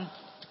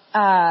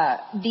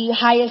the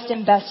highest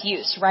and best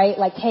use, right?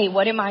 Like, hey,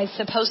 what am I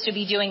supposed to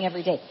be doing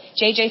every day?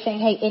 JJ saying,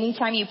 hey,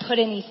 anytime you put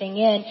anything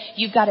in,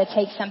 you've got to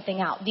take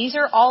something out. These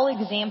are all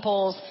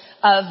examples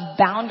of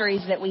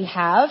boundaries that we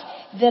have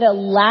that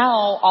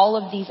allow all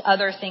of these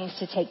other things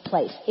to take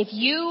place. If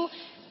you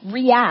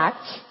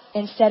react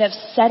instead of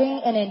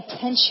setting an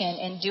intention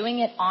and doing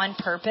it on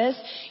purpose,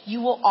 you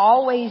will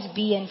always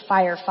be in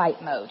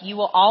firefight mode. You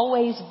will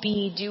always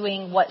be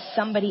doing what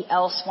somebody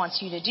else wants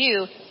you to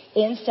do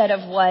instead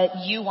of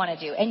what you want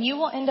to do. And you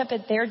will end up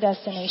at their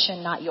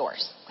destination, not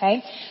yours.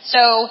 Okay?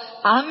 So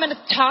I'm going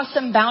to toss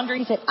some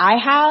boundaries that I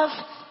have.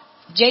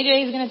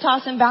 JJ is going to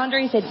toss some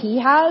boundaries that he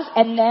has.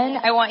 And then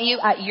I want you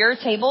at your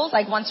tables,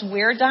 like once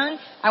we're done,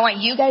 I want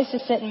you guys to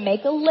sit and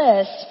make a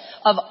list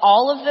of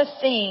all of the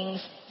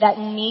things that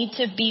need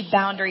to be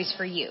boundaries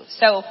for you.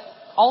 So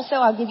also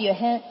I'll give you a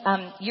hint.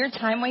 Your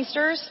time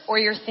wasters or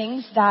your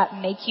things that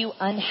make you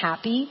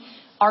unhappy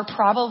are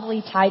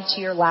probably tied to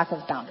your lack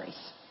of boundaries.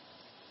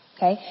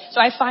 Okay? So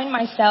I find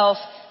myself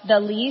the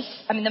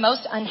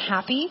most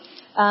unhappy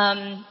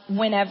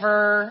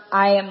whenever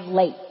I am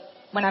late,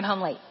 when I'm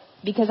home late.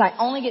 Because I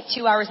only get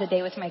 2 hours a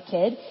day with my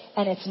kid,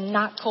 and it's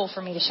not cool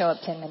for me to show up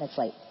 10 minutes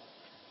late.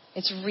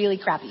 It's really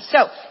crappy. So,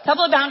 a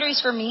couple of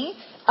boundaries for me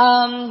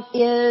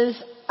is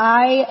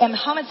I am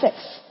home at 6.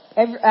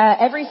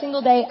 Every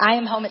single day I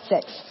am home at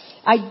 6.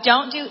 I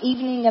don't do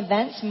evening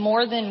events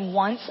more than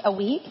once a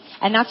week,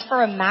 and that's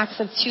for a max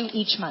of 2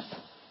 each month.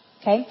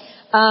 Okay?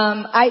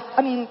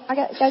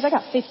 I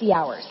got 50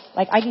 hours.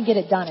 Like, I can get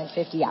it done in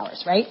 50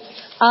 hours, right?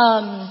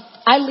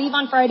 I leave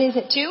on Fridays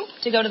at 2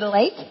 to go to the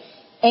lake.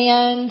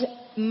 And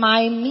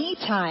my me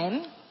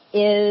time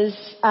is,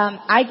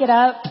 I get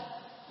up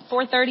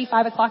 4:30,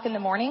 5 o'clock in the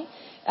morning,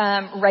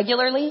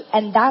 regularly,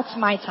 and that's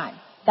my time.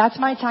 That's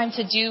my time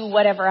to do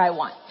whatever I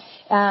want.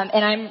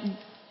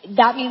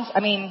 That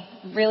means,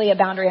 really a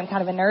boundary. I'm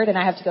kind of a nerd and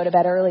I have to go to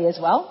bed early as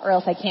well, or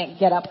else I can't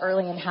get up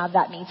early and have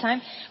that me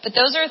time. But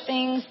those are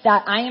things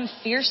that I am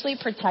fiercely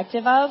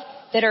protective of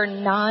that are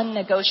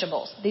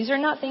non-negotiables. These are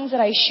not things that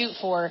I shoot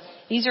for.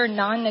 These are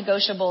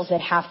non-negotiables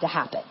that have to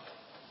happen.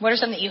 What are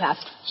some that you have?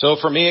 So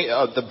for me,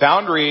 the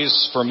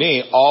boundaries for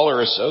me all are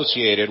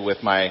associated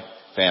with my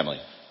family.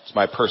 It's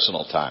my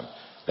personal time.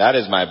 That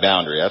is my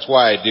boundary. That's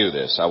why I do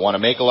this. I want to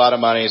make a lot of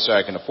money so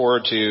I can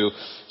afford to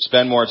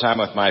spend more time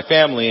with my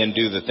family and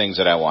do the things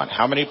that I want.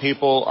 How many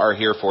people are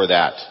here for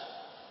that?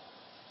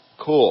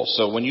 Cool.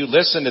 So when you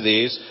listen to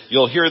these,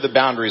 you'll hear the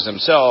boundaries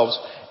themselves,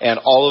 and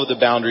all of the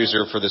boundaries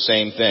are for the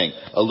same thing.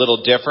 A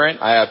little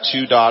different. I have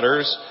 2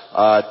 daughters,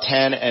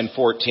 10 and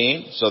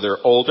 14, so they're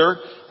older.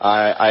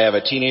 I have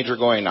a teenager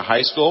going to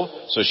high school,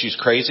 so she's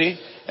crazy.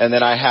 And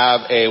then I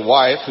have a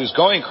wife who's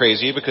going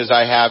crazy because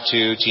I have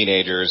 2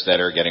 teenagers that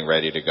are getting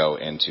ready to go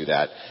into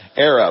that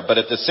era. But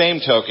at the same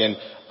token,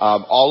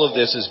 all of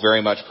this is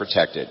very much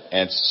protected.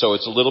 And so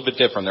it's a little bit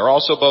different. They're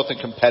also both in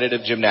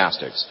competitive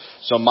gymnastics.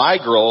 So my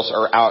girls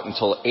are out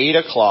until 8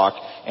 o'clock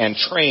and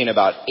train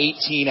about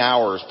 18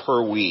 hours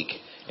per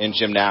week in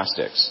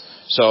gymnastics.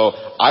 So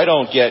I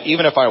don't get,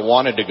 even if I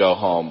wanted to go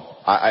home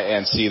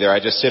and see there,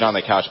 I just sit on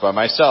the couch by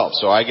myself.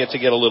 So I get to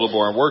get a little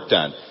more work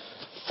done.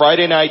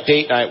 Friday night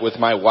date night with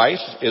my wife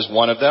is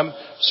one of them.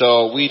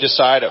 So we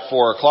decide at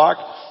 4 o'clock,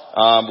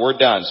 we're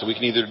done. So we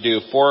can either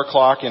do 4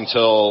 o'clock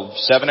until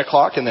 7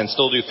 o'clock and then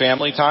still do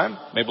family time.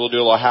 Maybe we'll do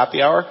a little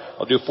happy hour.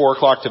 I'll do 4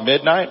 o'clock to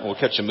midnight and we'll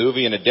catch a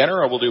movie and a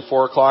dinner, or we'll do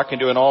 4 o'clock and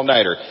do an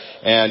all-nighter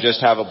and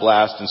just have a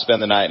blast and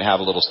spend the night and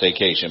have a little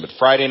staycation. But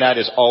Friday night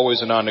is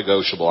always a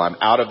non-negotiable. I'm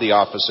out of the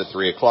office at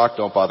 3 o'clock.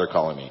 Don't bother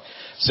calling me.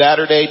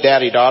 Saturday,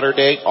 daddy-daughter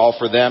date, all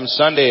for them.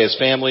 Sunday is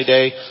family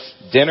day.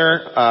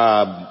 Dinner,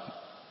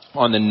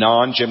 on the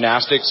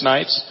non-gymnastics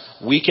nights.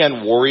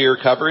 Weekend warrior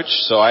coverage.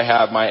 So I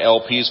have my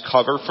LPs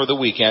cover for the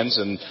weekends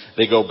and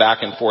they go back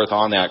and forth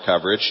on that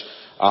coverage.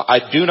 I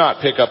do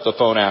not pick up the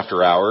phone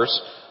after hours.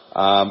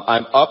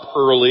 I'm up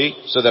early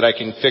so that I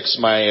can fix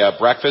my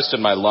breakfast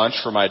and my lunch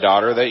for my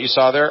daughter that you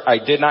saw there. I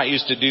did not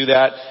used to do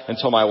that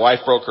until my wife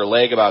broke her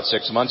leg about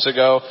 6 months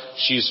ago.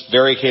 She's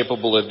very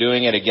capable of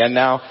doing it again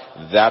now.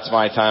 That's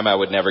my time. I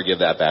would never give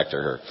that back to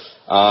her.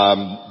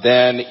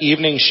 Then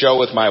evening show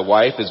with my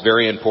wife is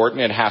very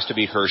important. It has to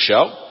be her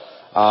show.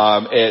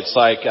 It's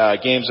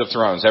like Games of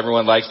Thrones.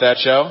 Everyone likes that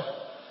show?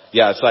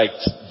 Yeah, it's like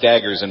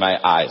daggers in my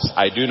eyes.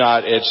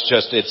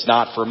 It's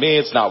not for me.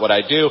 It's not what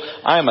I do.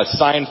 I am a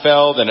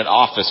Seinfeld and an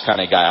Office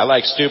kind of guy. I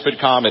like stupid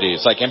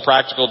comedies, like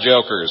Impractical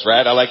Jokers,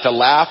 right? I like to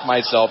laugh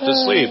myself to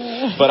sleep.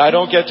 But I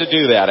don't get to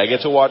do that. I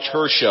get to watch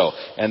her show.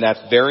 And that's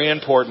very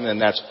important, and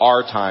that's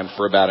our time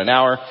for about an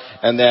hour.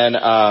 And then,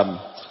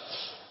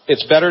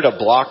 it's better to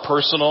block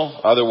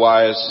personal,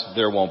 otherwise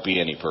there won't be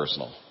any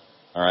personal.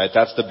 All right,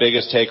 that's the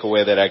biggest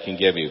takeaway that I can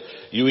give you.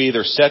 You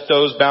either set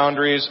those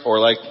boundaries, or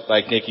like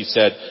Niki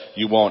said,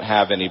 you won't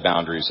have any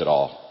boundaries at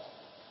all.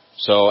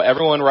 So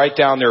everyone write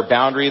down their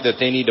boundary that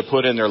they need to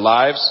put in their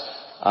lives.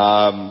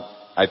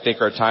 I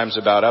think our time's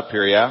about up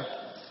here, yeah?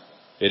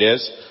 It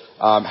is?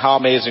 How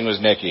amazing was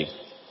Niki?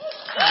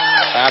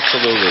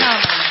 Absolutely.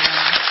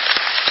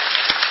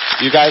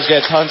 You guys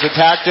get tons of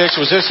tactics.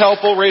 Was this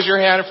helpful? Raise your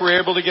hand if we're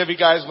able to give you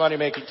guys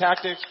money-making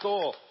tactics.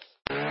 Cool.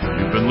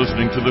 You've been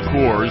listening to the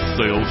Coors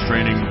Sales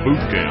Training Boot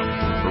Camp.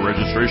 For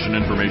registration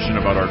information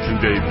about our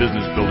 2-day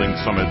business building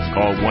summits,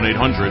 call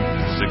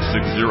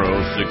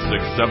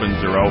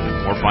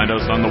 1-800-660-6670 or find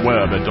us on the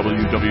web at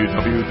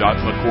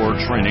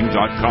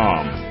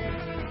www.thecoretraining.com.